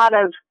there's a lot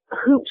of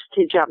hoops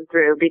to jump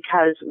through,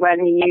 because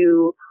when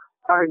you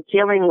are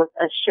dealing with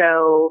a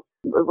show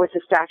with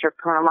the stature of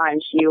Criminal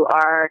Minds, you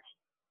are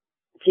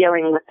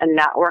dealing with a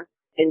network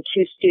in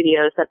 2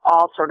 studios that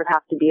all sort of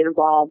have to be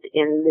involved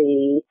in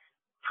the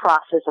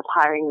process of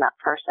hiring that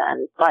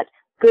person. But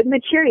good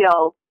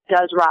material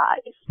does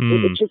rise.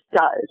 It just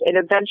does. It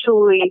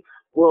eventually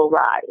will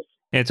rise.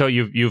 And so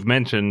you've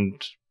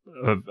mentioned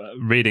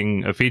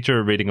reading a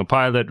feature, reading a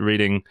pilot,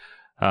 reading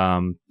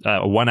a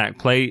one-act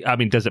play. I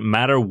mean, does it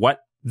matter what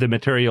the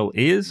material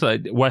is?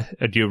 What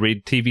do you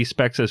read TV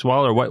specs as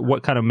well, or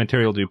what kind of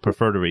material do you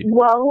prefer to read?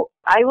 Well,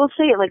 I will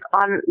say, like,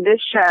 on this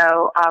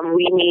show,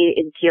 we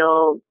made a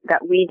deal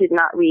that we did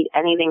not read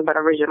anything but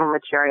original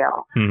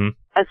material.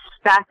 A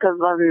spec of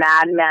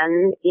Mad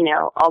Men,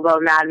 although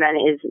Mad Men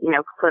is,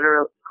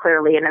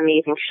 clearly an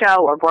amazing show,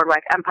 or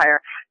Boardwalk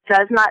Empire,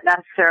 does not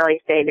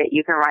necessarily say that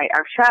you can write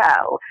our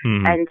show.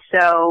 And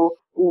so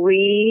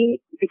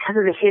because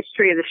of the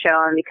history of the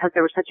show, and because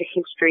there was such a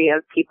history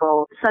of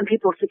some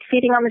people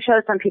succeeding on the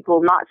show, some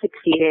people not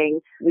succeeding,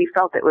 we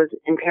felt it was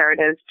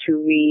imperative to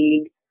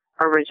read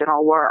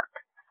original work.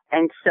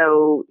 And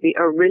so the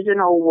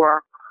original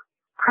work,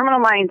 Criminal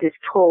Minds, is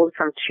told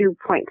from 2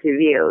 points of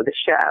view, the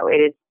show.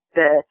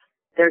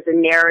 There's a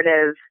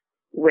narrative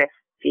with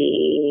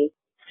the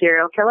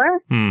serial killer,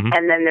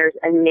 and then there's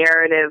a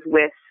narrative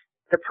with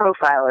the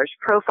profilers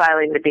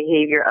profiling the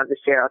behavior of the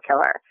serial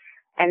killer.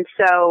 And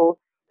so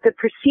the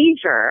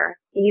procedure,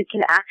 you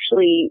can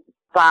actually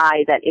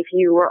buy that if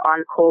you were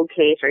on Cold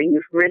Case or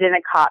you've written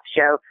a cop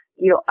show,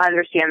 you'll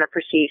understand the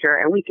procedure,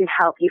 and we can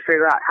help you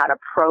figure out how to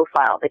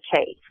profile the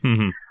case.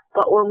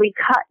 But when we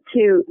cut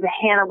to the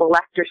Hannibal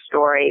Lecter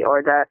story,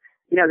 or the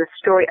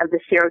story of the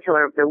serial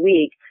killer of the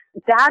week,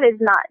 that is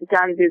not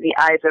done through the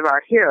eyes of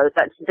our heroes.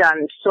 That's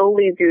done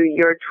solely through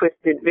your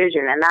twisted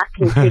vision, and that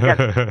can take up,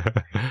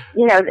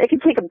 it can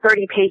take up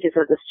 30 pages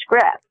of the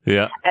script.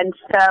 Yeah. And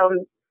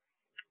so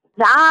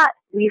that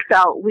we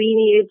felt we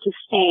needed to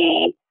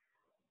see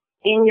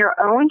in your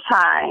own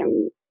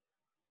time,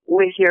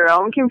 with your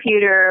own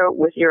computer,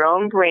 with your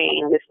own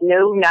brain, with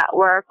no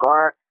network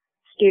or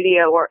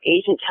studio or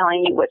agent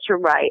telling you what to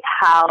write.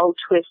 How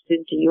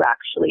twisted do you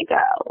actually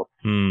go?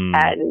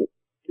 And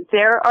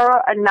there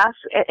are enough,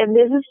 and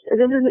this is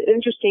an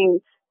interesting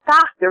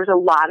fact, there's a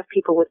lot of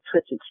people with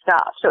twisted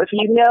stuff. So if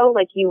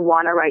you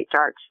want to write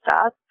dark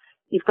stuff,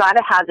 you've got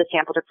to have the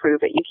sample to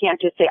prove it. You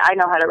can't just say, I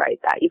know how to write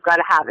that. You've got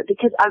to have it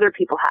because other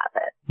people have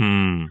it.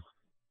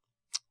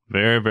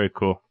 Very, very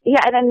cool.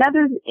 Yeah, and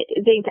another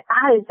thing to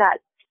add is that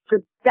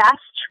the best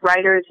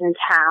writers in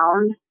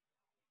town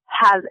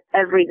have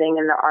everything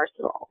in their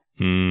arsenal.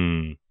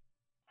 And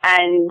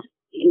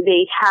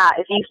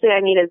if you say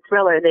I need a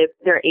thriller,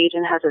 their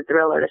agent has a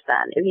thriller to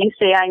send. If you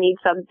say I need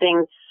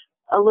something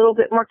a little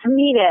bit more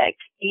comedic,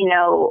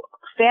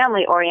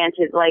 family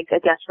oriented, like a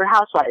Desperate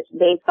Housewives,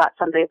 they've got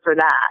something for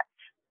that.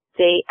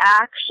 They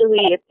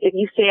actually, if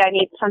you say I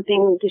need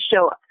something to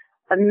show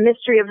a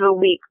mystery of the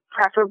week,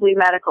 preferably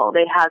medical,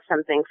 they have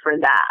something for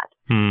that.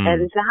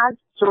 And that's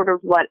sort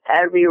of what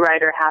every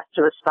writer has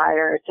to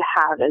aspire to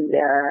have in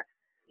their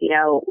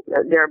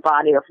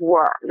body of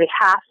work. They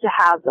have to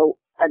have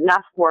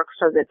enough work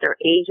so that their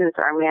agents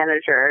or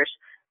managers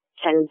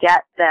can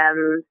get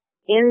them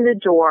in the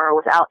door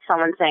without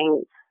someone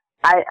saying,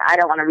 I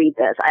don't want to read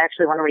this. I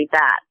actually want to read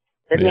that.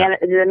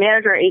 The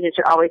manager or agent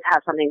should always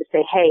have something to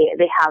say, hey,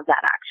 they have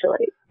that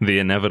actually. The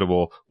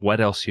inevitable,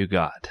 what else you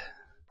got?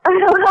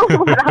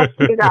 What else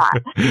do you got?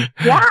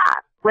 Yeah.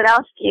 What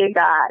else do you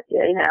got?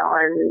 You know,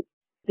 and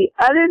the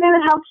other thing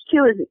that helps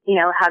too is, you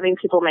know, having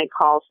people make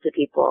calls to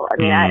people. I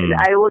mean,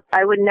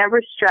 I would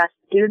never stress,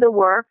 do the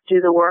work,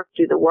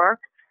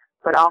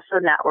 but also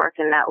network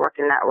and network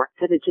and network,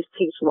 because it just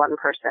takes one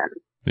person.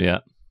 Yeah.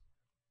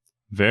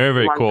 Very,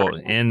 very cool.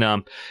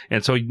 Person.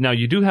 And so now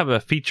you do have a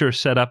feature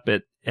set up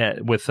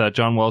with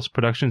John Wells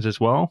Productions as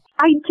well?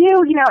 I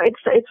do. You know,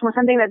 it's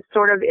something that's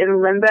sort of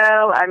in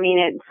limbo. I mean,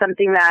 it's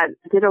something that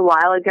I did a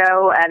while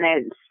ago,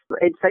 and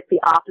it's like the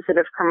opposite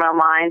of Criminal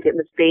Minds. It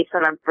was based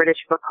on a British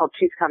book called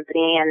Tooth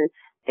Company, and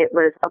it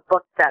was a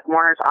book that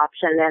Warner's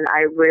optioned and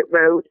I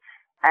wrote.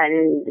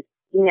 And,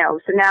 you know,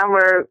 so now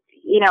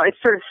it's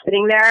sort of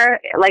sitting there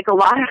like a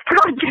lot of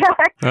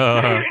projects.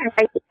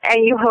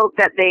 And you hope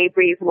that they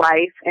breathe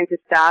life into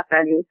stuff.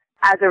 And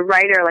as a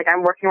writer, like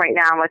I'm working right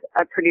now with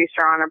a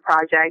producer on a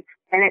project,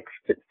 and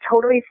it's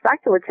totally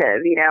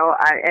speculative, you know.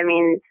 I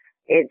mean,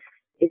 it's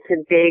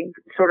a big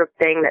sort of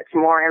thing that's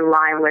more in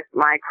line with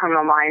my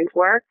Criminal Minds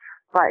work.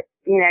 But,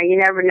 you know, you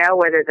never know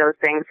whether those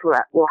things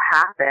will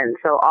happen.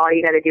 So all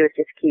you got to do is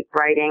just keep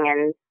writing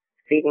and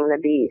feeding the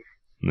beast.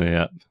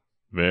 Yeah.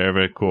 Very,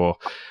 very cool.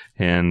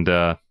 And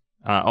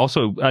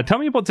also, tell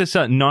me about this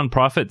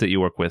nonprofit that you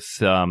work with,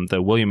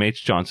 the William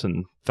H.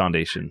 Johnson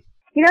Foundation.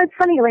 You know, it's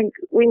funny, like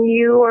when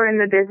you are in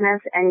the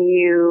business and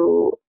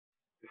you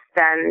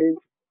spend,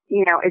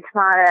 you know, it's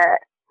not a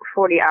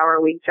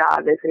 40-hour-a-week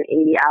job, it's an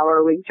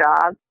 80-hour-a-week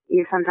job.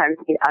 You sometimes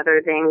need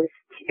other things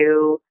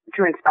to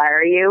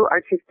inspire you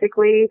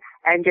artistically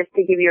and just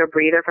to give you a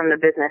breather from the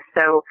business.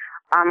 So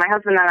my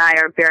husband and I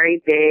are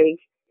very big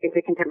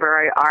into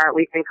contemporary art.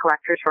 We've been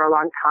collectors for a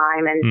long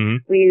time,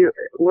 and we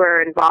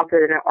were involved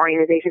in an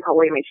organization called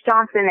William H.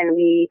 Johnson, and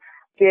we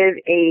give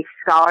a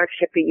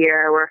scholarship a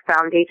year. We're a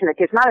foundation that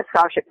gives not a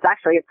scholarship, it's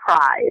actually a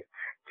prize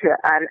to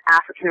an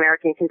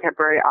African-American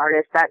contemporary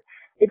artist that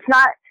it's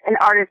not an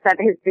artist that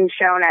has been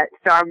shown at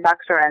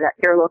Starbucks or at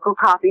your local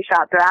coffee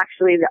shop. They're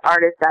actually the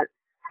artists that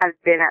have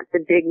been at the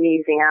big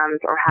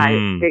museums or had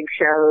big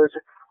shows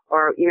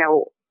or, you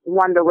know,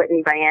 won the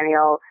Whitney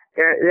Biennial.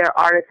 They're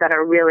artists that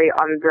are really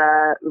on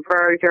the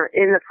verge or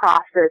in the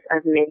process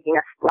of making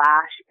a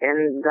splash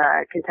in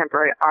the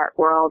contemporary art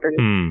world.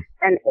 And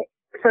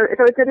so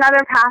it's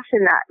another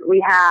passion that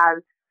we have,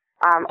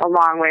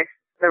 along with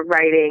the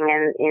writing.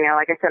 And, you know,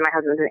 like I said, my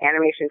husband's an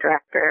animation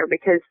director,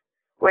 because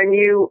when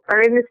you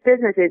are in this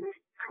business, it's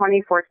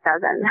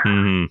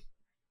 24/7.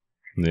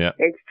 Yeah.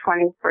 It's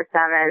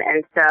 24/7.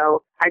 And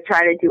so I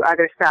try to do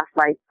other stuff,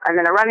 like I'm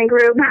in a running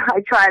group.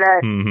 I try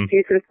to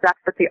do some stuff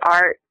with the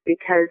art,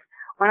 because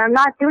when I'm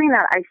not doing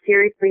that, I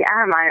seriously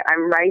am.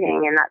 I'm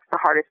writing, and that's the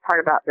hardest part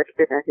about this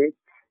business, is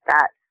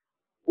that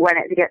when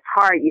it gets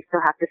hard, you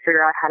still have to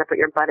figure out how to put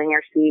your butt in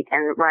your seat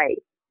and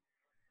write,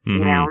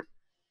 you know?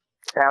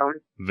 So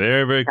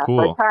very, very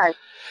cool.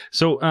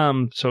 So,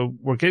 so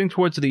we're getting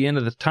towards the end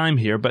of the time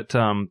here, but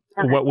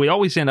what we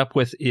always end up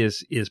with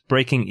is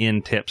breaking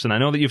in tips. And I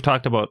know that you've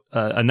talked about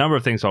a number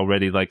of things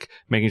already, like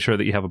making sure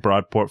that you have a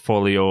broad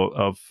portfolio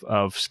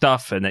of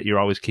stuff, and that you're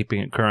always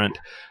keeping it current,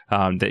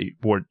 that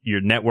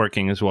you're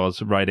networking as well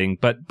as writing.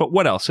 But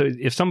what else? So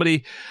if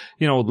somebody,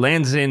 you know,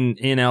 lands in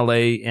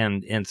LA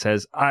and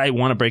says, I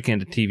want to break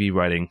into TV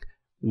writing,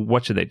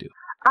 what should they do?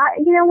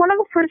 You know, one of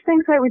the first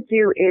things I would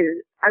do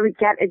is I would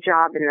get a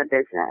job in the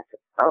business.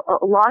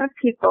 A lot of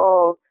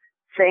people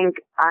think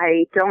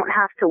I don't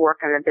have to work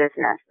in the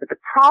business, but the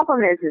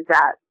problem is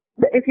that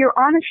if you're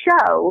on a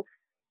show,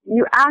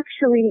 you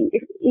actually,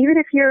 even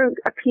if you're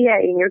a PA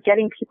and you're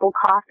getting people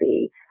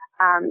coffee,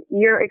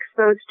 you're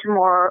exposed to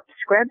more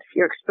scripts,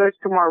 you're exposed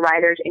to more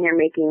writers, and you're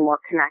making more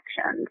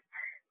connections.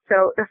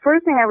 So the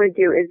first thing I would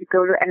do is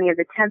go to any of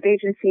the temp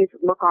agencies,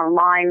 look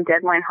online.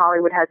 Deadline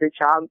Hollywood has a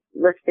job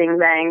listing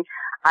thing.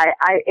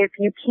 If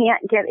you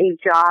can't get a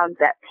job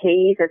that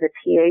pays as a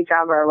PA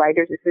job or a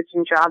writer's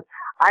assistant job,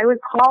 I would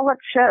call up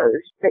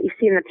shows that you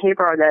see in the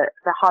paper or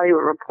the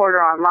Hollywood Reporter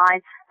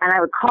online, and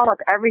I would call up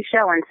every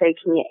show and say,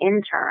 can you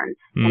intern?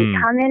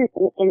 And come in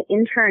and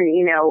intern,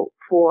 you know,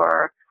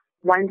 for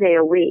 1 day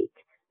a week.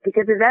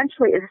 Because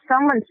eventually, if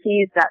someone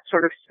sees that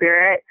sort of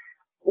spirit,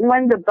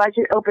 when the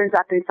budget opens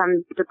up in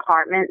some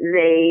department,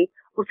 they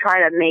will try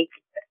to make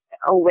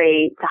a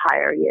way to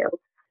hire you.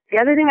 The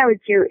other thing I would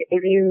do,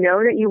 if you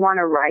know that you want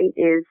to write,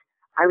 is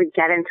I would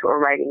get into a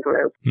writing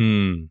group.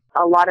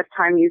 A lot of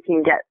time you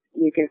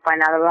can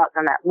find out about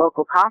them at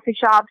local coffee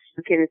shops.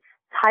 You can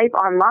type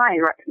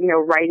online, you know,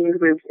 writing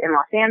groups in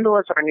Los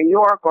Angeles or New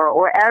York or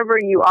wherever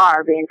you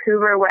are,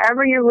 Vancouver,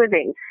 wherever you're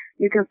living,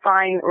 you can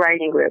find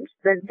writing groups.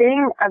 The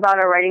thing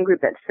about a writing group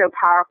that's so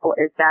powerful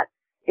is that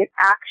it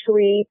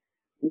actually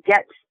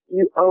gets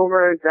you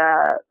over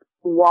the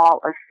wall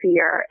of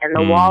fear. And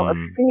the wall of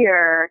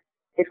fear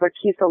is what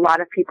keeps a lot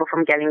of people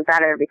from getting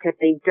better, because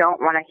they don't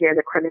want to hear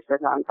the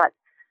criticism. But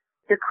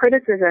the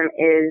criticism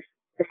is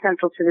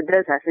essential to the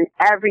business. And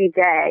every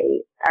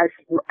day,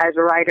 as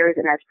writers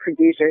and as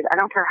producers, I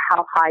don't care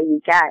how high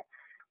you get,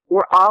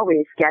 we're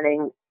always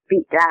getting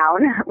beat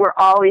down. We're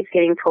always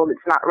getting told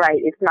it's not right,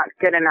 it's not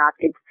good enough,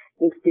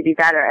 needs to be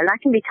better. And that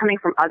can be coming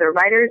from other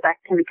writers, that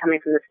can be coming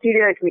from the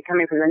studio, it can be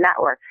coming from the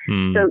network.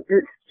 So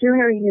the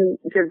sooner you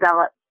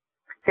develop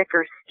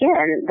thicker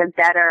skin, the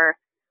better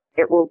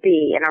it will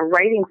be. In a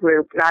writing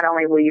group, not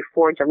only will you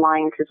forge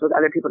alliances with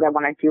other people that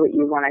want to do what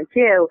you want to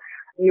do,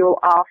 you'll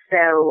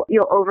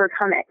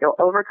overcome it. You'll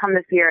overcome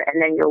the fear,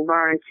 and then you'll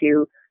learn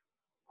to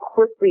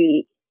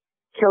quickly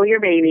kill your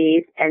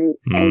babies and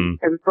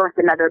birth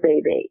another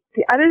baby.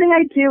 The other thing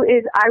I do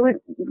is I would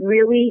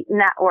really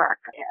network.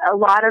 A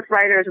lot of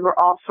writers, we're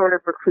all sort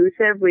of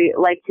reclusive. We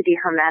like to be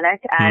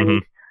hermetic,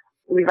 and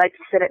we like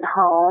to sit at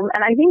home.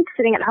 And I think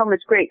sitting at home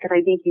is great because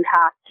I think you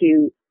have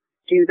to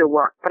do the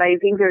work. But I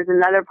think there's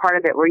another part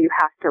of it where you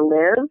have to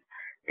live,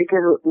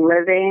 because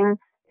living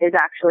is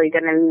actually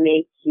going to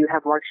make you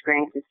have more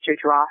experiences to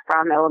draw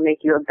from. It will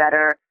make you a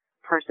better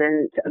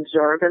person to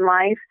observe in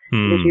life,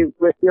 because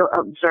you'll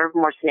observe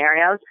more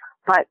scenarios.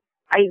 But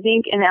I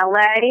think in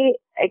LA,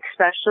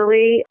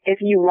 especially, if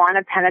you want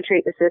to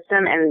penetrate the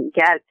system and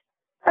get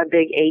a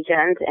big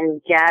agent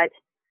and get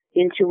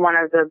into one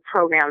of the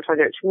programs,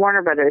 whether it's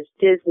Warner Brothers,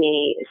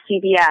 Disney,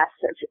 CBS,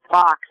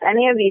 Fox,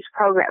 any of these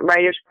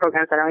writers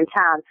programs that are in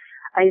town,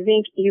 I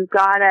think you've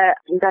gotta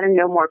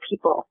know more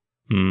people.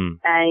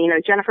 And,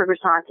 Jennifer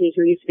Grisanti,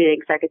 who used to be the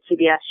exec at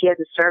CBS, she has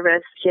a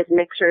service. She has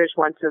mixers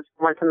once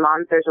a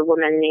month. There's a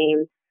woman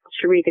named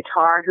Cherie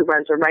Guitar who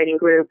runs a writing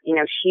group.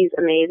 She's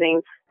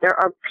amazing. There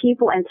are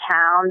people in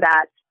town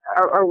that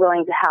are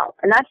willing to help.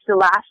 And that's the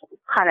last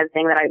kind of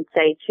thing that I'd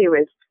say, too,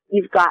 is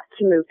you've got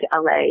to move to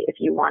LA if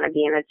you want to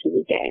be in the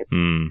TV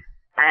game.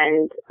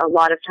 And a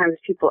lot of times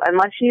people,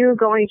 unless you're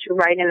going to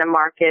write in a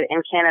market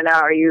in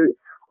Canada,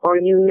 or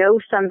you know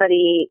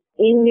somebody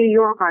in New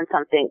York on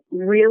something,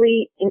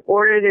 really, in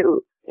order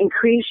to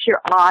increase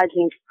your odds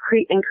and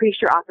increase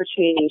your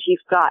opportunities, you've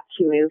got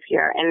to move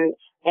here. And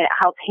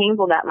how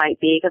painful that might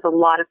be, because a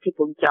lot of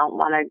people don't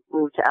want to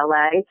move to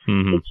LA.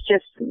 It's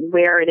just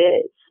where it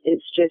is.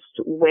 It's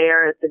just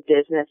where the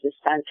business is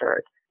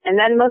centered. And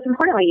then most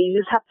importantly, you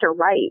just have to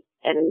write.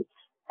 And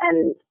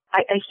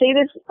I say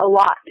this a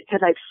lot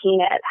because I've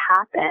seen it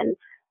happen,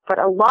 but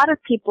a lot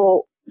of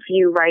people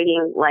view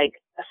writing like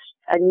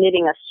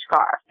knitting a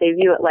scarf. They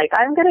view it like,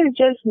 I'm going to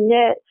just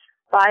knit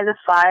by the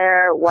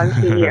fire once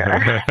a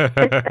year.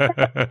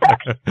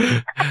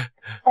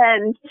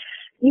 And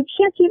you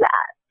can't do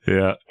that.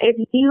 Yeah. If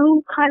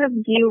you kind of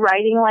view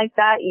writing like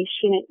that, you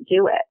shouldn't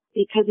do it,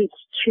 because it's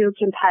too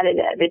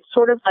competitive. It's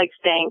sort of like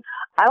saying,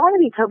 I want to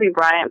be Kobe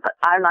Bryant, but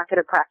I'm not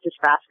going to practice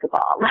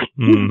basketball. Like,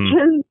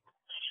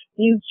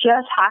 you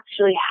just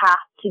actually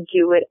have to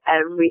do it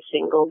every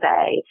single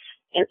day.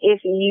 And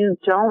if you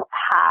don't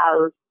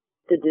have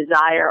the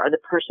desire or the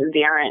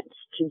perseverance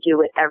to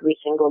do it every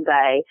single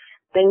day,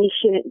 then you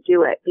shouldn't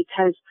do it,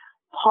 because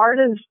part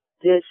of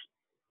this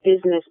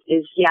business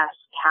is, yes,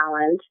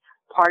 talent.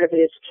 Part of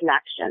it is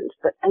connections.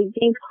 But I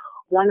think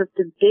one of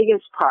the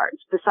biggest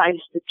parts,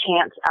 besides the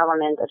chance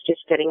element of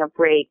just getting a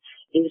break,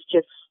 is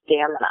just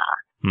stamina.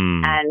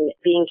 And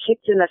being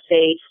kicked in the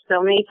face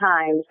so many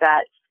times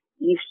that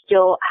you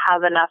still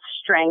have enough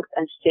strength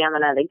and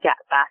stamina to get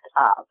back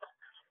up.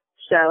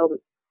 So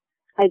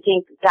I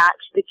think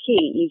that's the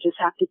key. You just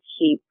have to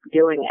keep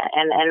doing it.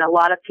 And a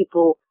lot of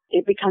people,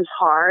 it becomes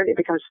hard. It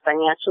becomes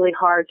financially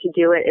hard to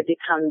do it. It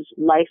becomes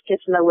life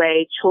gets in the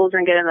way.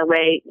 Children get in the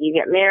way. You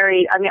get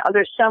married. I mean,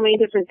 there's so many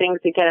different things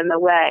that get in the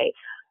way.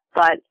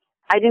 But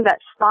I think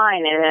that's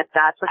fine. And if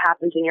that's what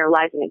happens in your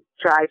life and it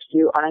drives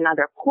you on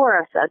another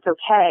course, that's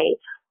okay.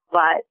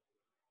 But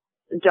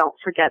don't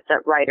forget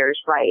that writers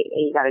write,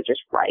 and you got to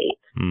just write.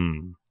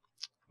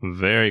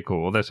 Very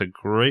cool. That's a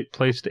great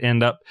place to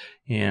end up.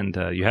 And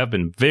you have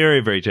been very,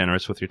 very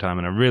generous with your time,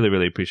 and I really,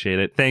 really appreciate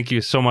it. Thank you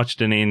so much,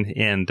 Deneen.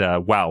 And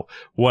wow,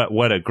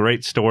 what a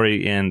great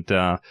story. And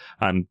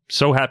I'm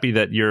so happy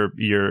that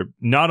you're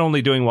not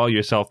only doing well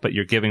yourself, but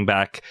you're giving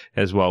back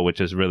as well,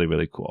 which is really,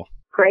 really cool.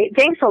 Great.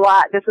 Thanks a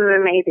lot. This was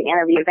an amazing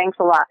interview. Thanks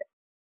a lot.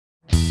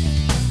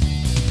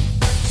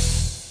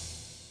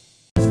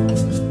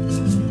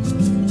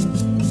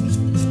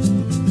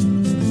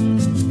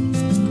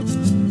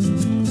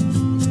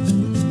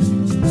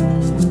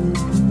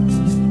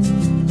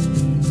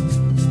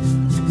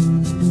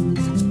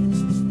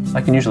 I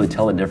can usually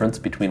tell the difference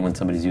between when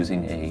somebody's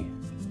using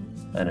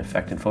an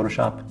effect in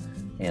Photoshop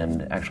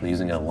and actually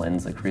using a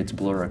lens that creates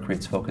blur or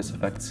creates focus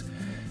effects.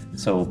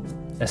 So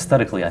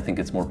aesthetically, I think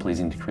it's more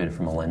pleasing to create it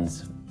from a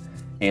lens.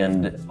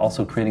 And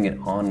also creating it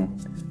on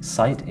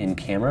site in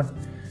camera,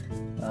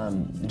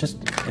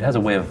 it has a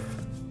way of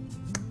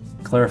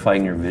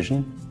clarifying your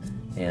vision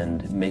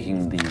and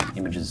making the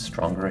images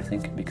stronger, I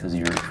think, because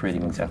you're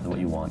creating exactly what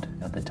you want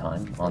at the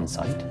time on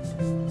site.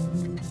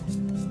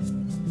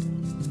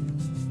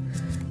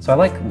 So I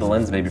like the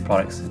Lens Baby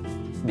products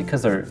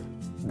because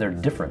they're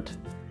different,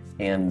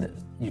 and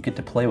you get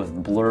to play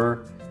with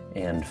blur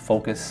and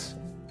focus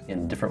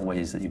in different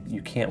ways that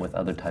you can't with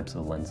other types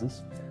of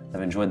lenses.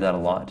 I've enjoyed that a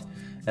lot,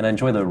 and I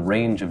enjoy the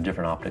range of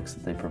different optics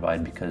that they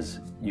provide because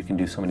you can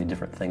do so many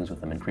different things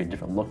with them and create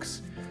different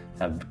looks,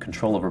 have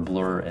control over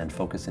blur and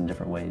focus in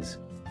different ways.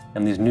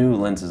 And these new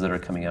lenses that are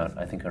coming out,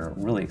 I think, are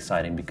really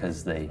exciting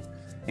because they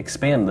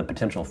expand the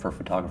potential for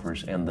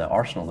photographers and the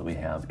arsenal that we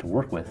have to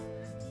work with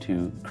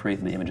to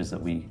create the images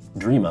that we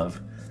dream of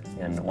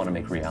and want to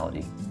make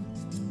reality.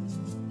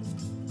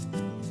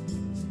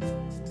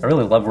 I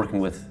really love working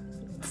with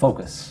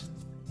focus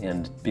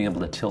and being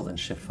able to tilt and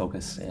shift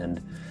focus,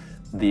 and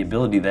the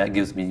ability that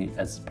gives me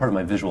as part of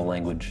my visual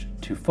language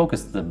to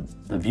focus the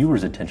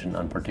viewer's attention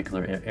on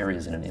particular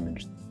areas in an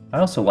image. I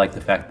also like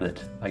the fact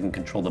that I can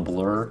control the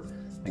blur,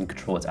 I can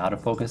control what's out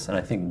of focus, and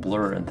I think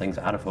blur and things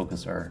out of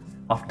focus are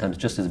oftentimes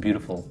just as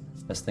beautiful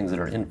as things that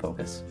are in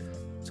focus.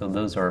 So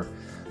those are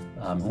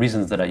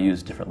reasons that I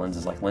use different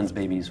lenses like Lens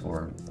Babies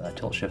or a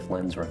tilt shift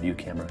lens or a view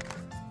camera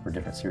for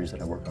different series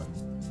that I work on.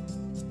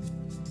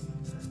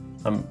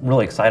 I'm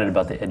really excited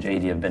about the Edge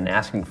 80. I've been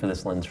asking for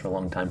this lens for a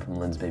long time from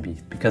Lens Baby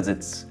because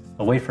it's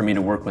a way for me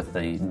to work with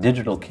a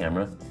digital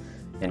camera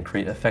and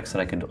create effects that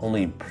I could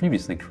only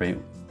previously create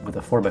with a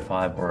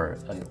 4x5 or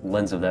a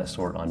lens of that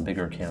sort on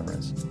bigger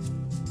cameras.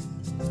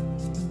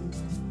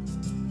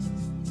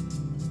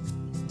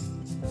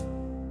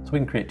 So we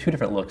can create two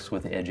different looks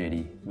with the Edge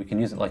 80. We can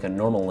use it like a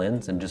normal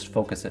lens and just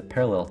focus it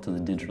parallel to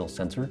the digital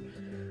sensor,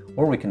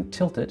 or we can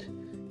tilt it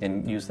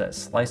and use that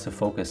slice of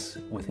focus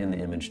within the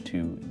image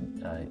to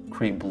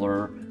create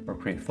blur or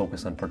create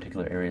focus on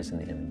particular areas in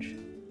the image.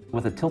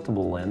 With a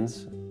tiltable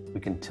lens,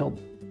 we can tilt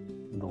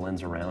the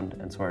lens around,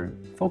 and so our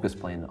focus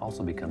plane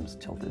also becomes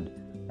tilted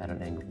at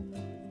an angle.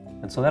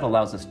 And so that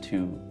allows us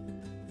to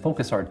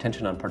focus our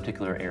attention on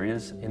particular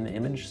areas in the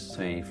image,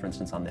 say for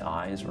instance on the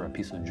eyes or a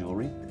piece of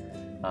jewelry.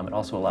 It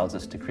also allows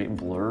us to create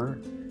blur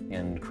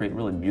and create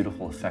really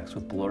beautiful effects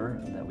with blur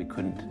that we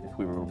couldn't if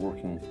we were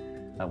working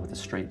with a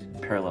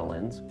straight parallel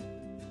lens.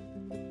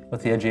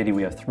 With the Edge 80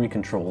 we have three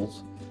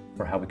controls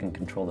for how we can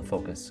control the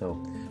focus.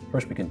 So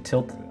first we can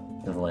tilt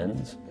the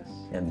lens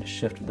and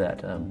shift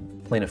that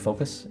plane of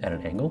focus at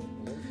an angle.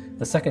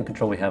 The second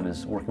control we have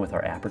is working with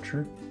our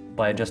aperture.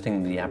 By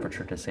adjusting the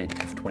aperture to say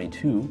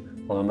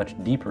f22, we'll have a much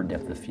deeper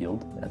depth of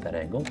field at that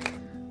angle.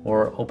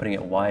 Or opening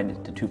it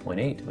wide to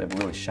 2.8, we have a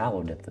really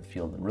shallow depth of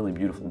field, a really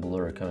beautiful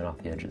blur coming off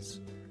the edges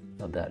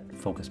of that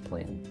focus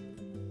plane.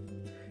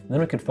 And then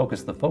we can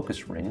focus the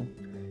focus ring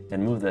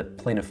and move that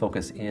plane of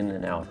focus in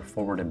and out, or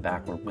forward and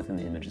backward within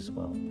the image as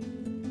well.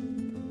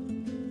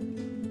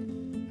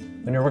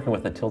 When you're working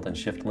with a tilt and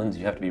shift lens,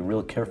 you have to be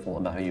real careful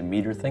about how you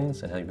meter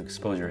things and how you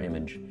expose your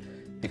image.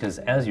 Because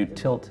as you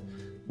tilt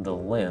the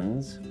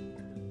lens,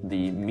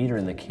 the meter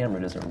in the camera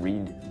doesn't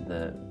read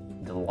the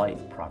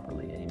light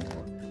properly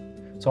anymore.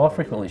 So I'll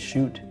frequently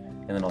shoot,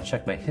 and then I'll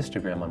check my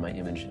histogram on my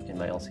image in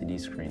my LCD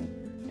screen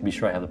to be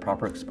sure I have the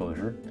proper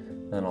exposure,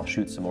 and then I'll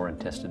shoot some more and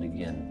test it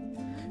again.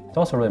 It's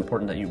also really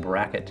important that you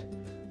bracket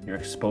your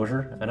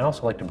exposure, and I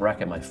also like to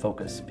bracket my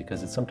focus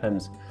because it's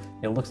sometimes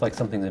it looks like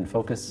something's in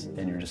focus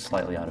and you're just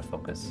slightly out of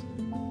focus.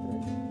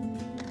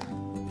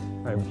 All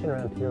right, reaching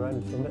around to your right a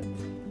little bit.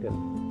 Good.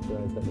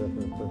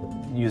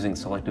 Using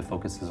selective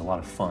focus is a lot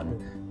of fun,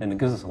 and it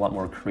gives us a lot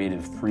more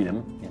creative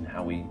freedom in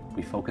how we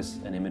focus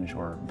an image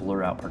or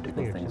blur out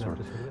particular things or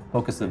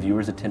focus the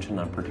viewer's attention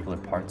on particular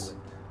parts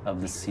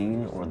of the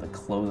scene or the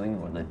clothing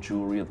or the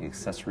jewelry or the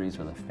accessories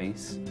or the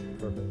face.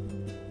 Perfect.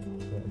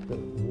 Beautiful.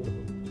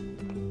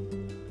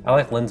 I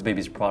like Lens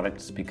Babies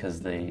products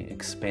because they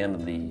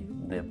expand the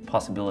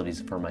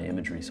possibilities for my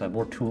imagery. So I have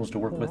more tools to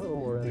work with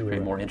to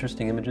create more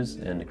interesting images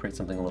and to create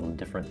something a little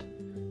different.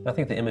 I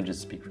think the images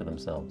speak for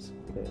themselves.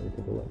 Okay, let me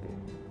take a look.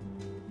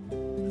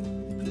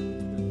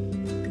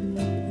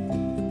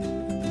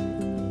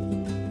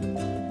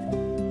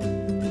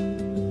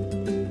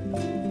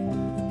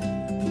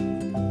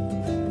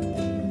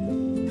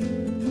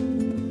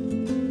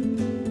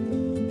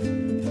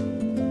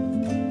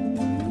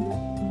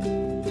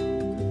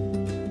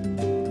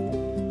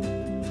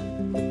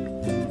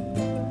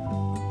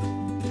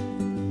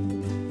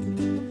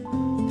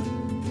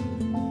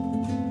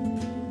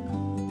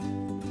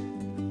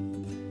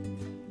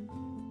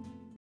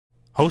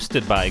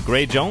 Hosted by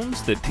Gray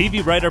Jones, the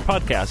TV Writer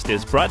Podcast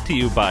is brought to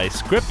you by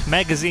Script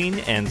Magazine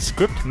and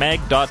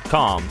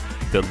ScriptMag.com,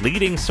 the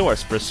leading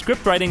source for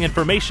script writing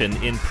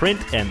information in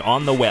print and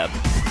on the web.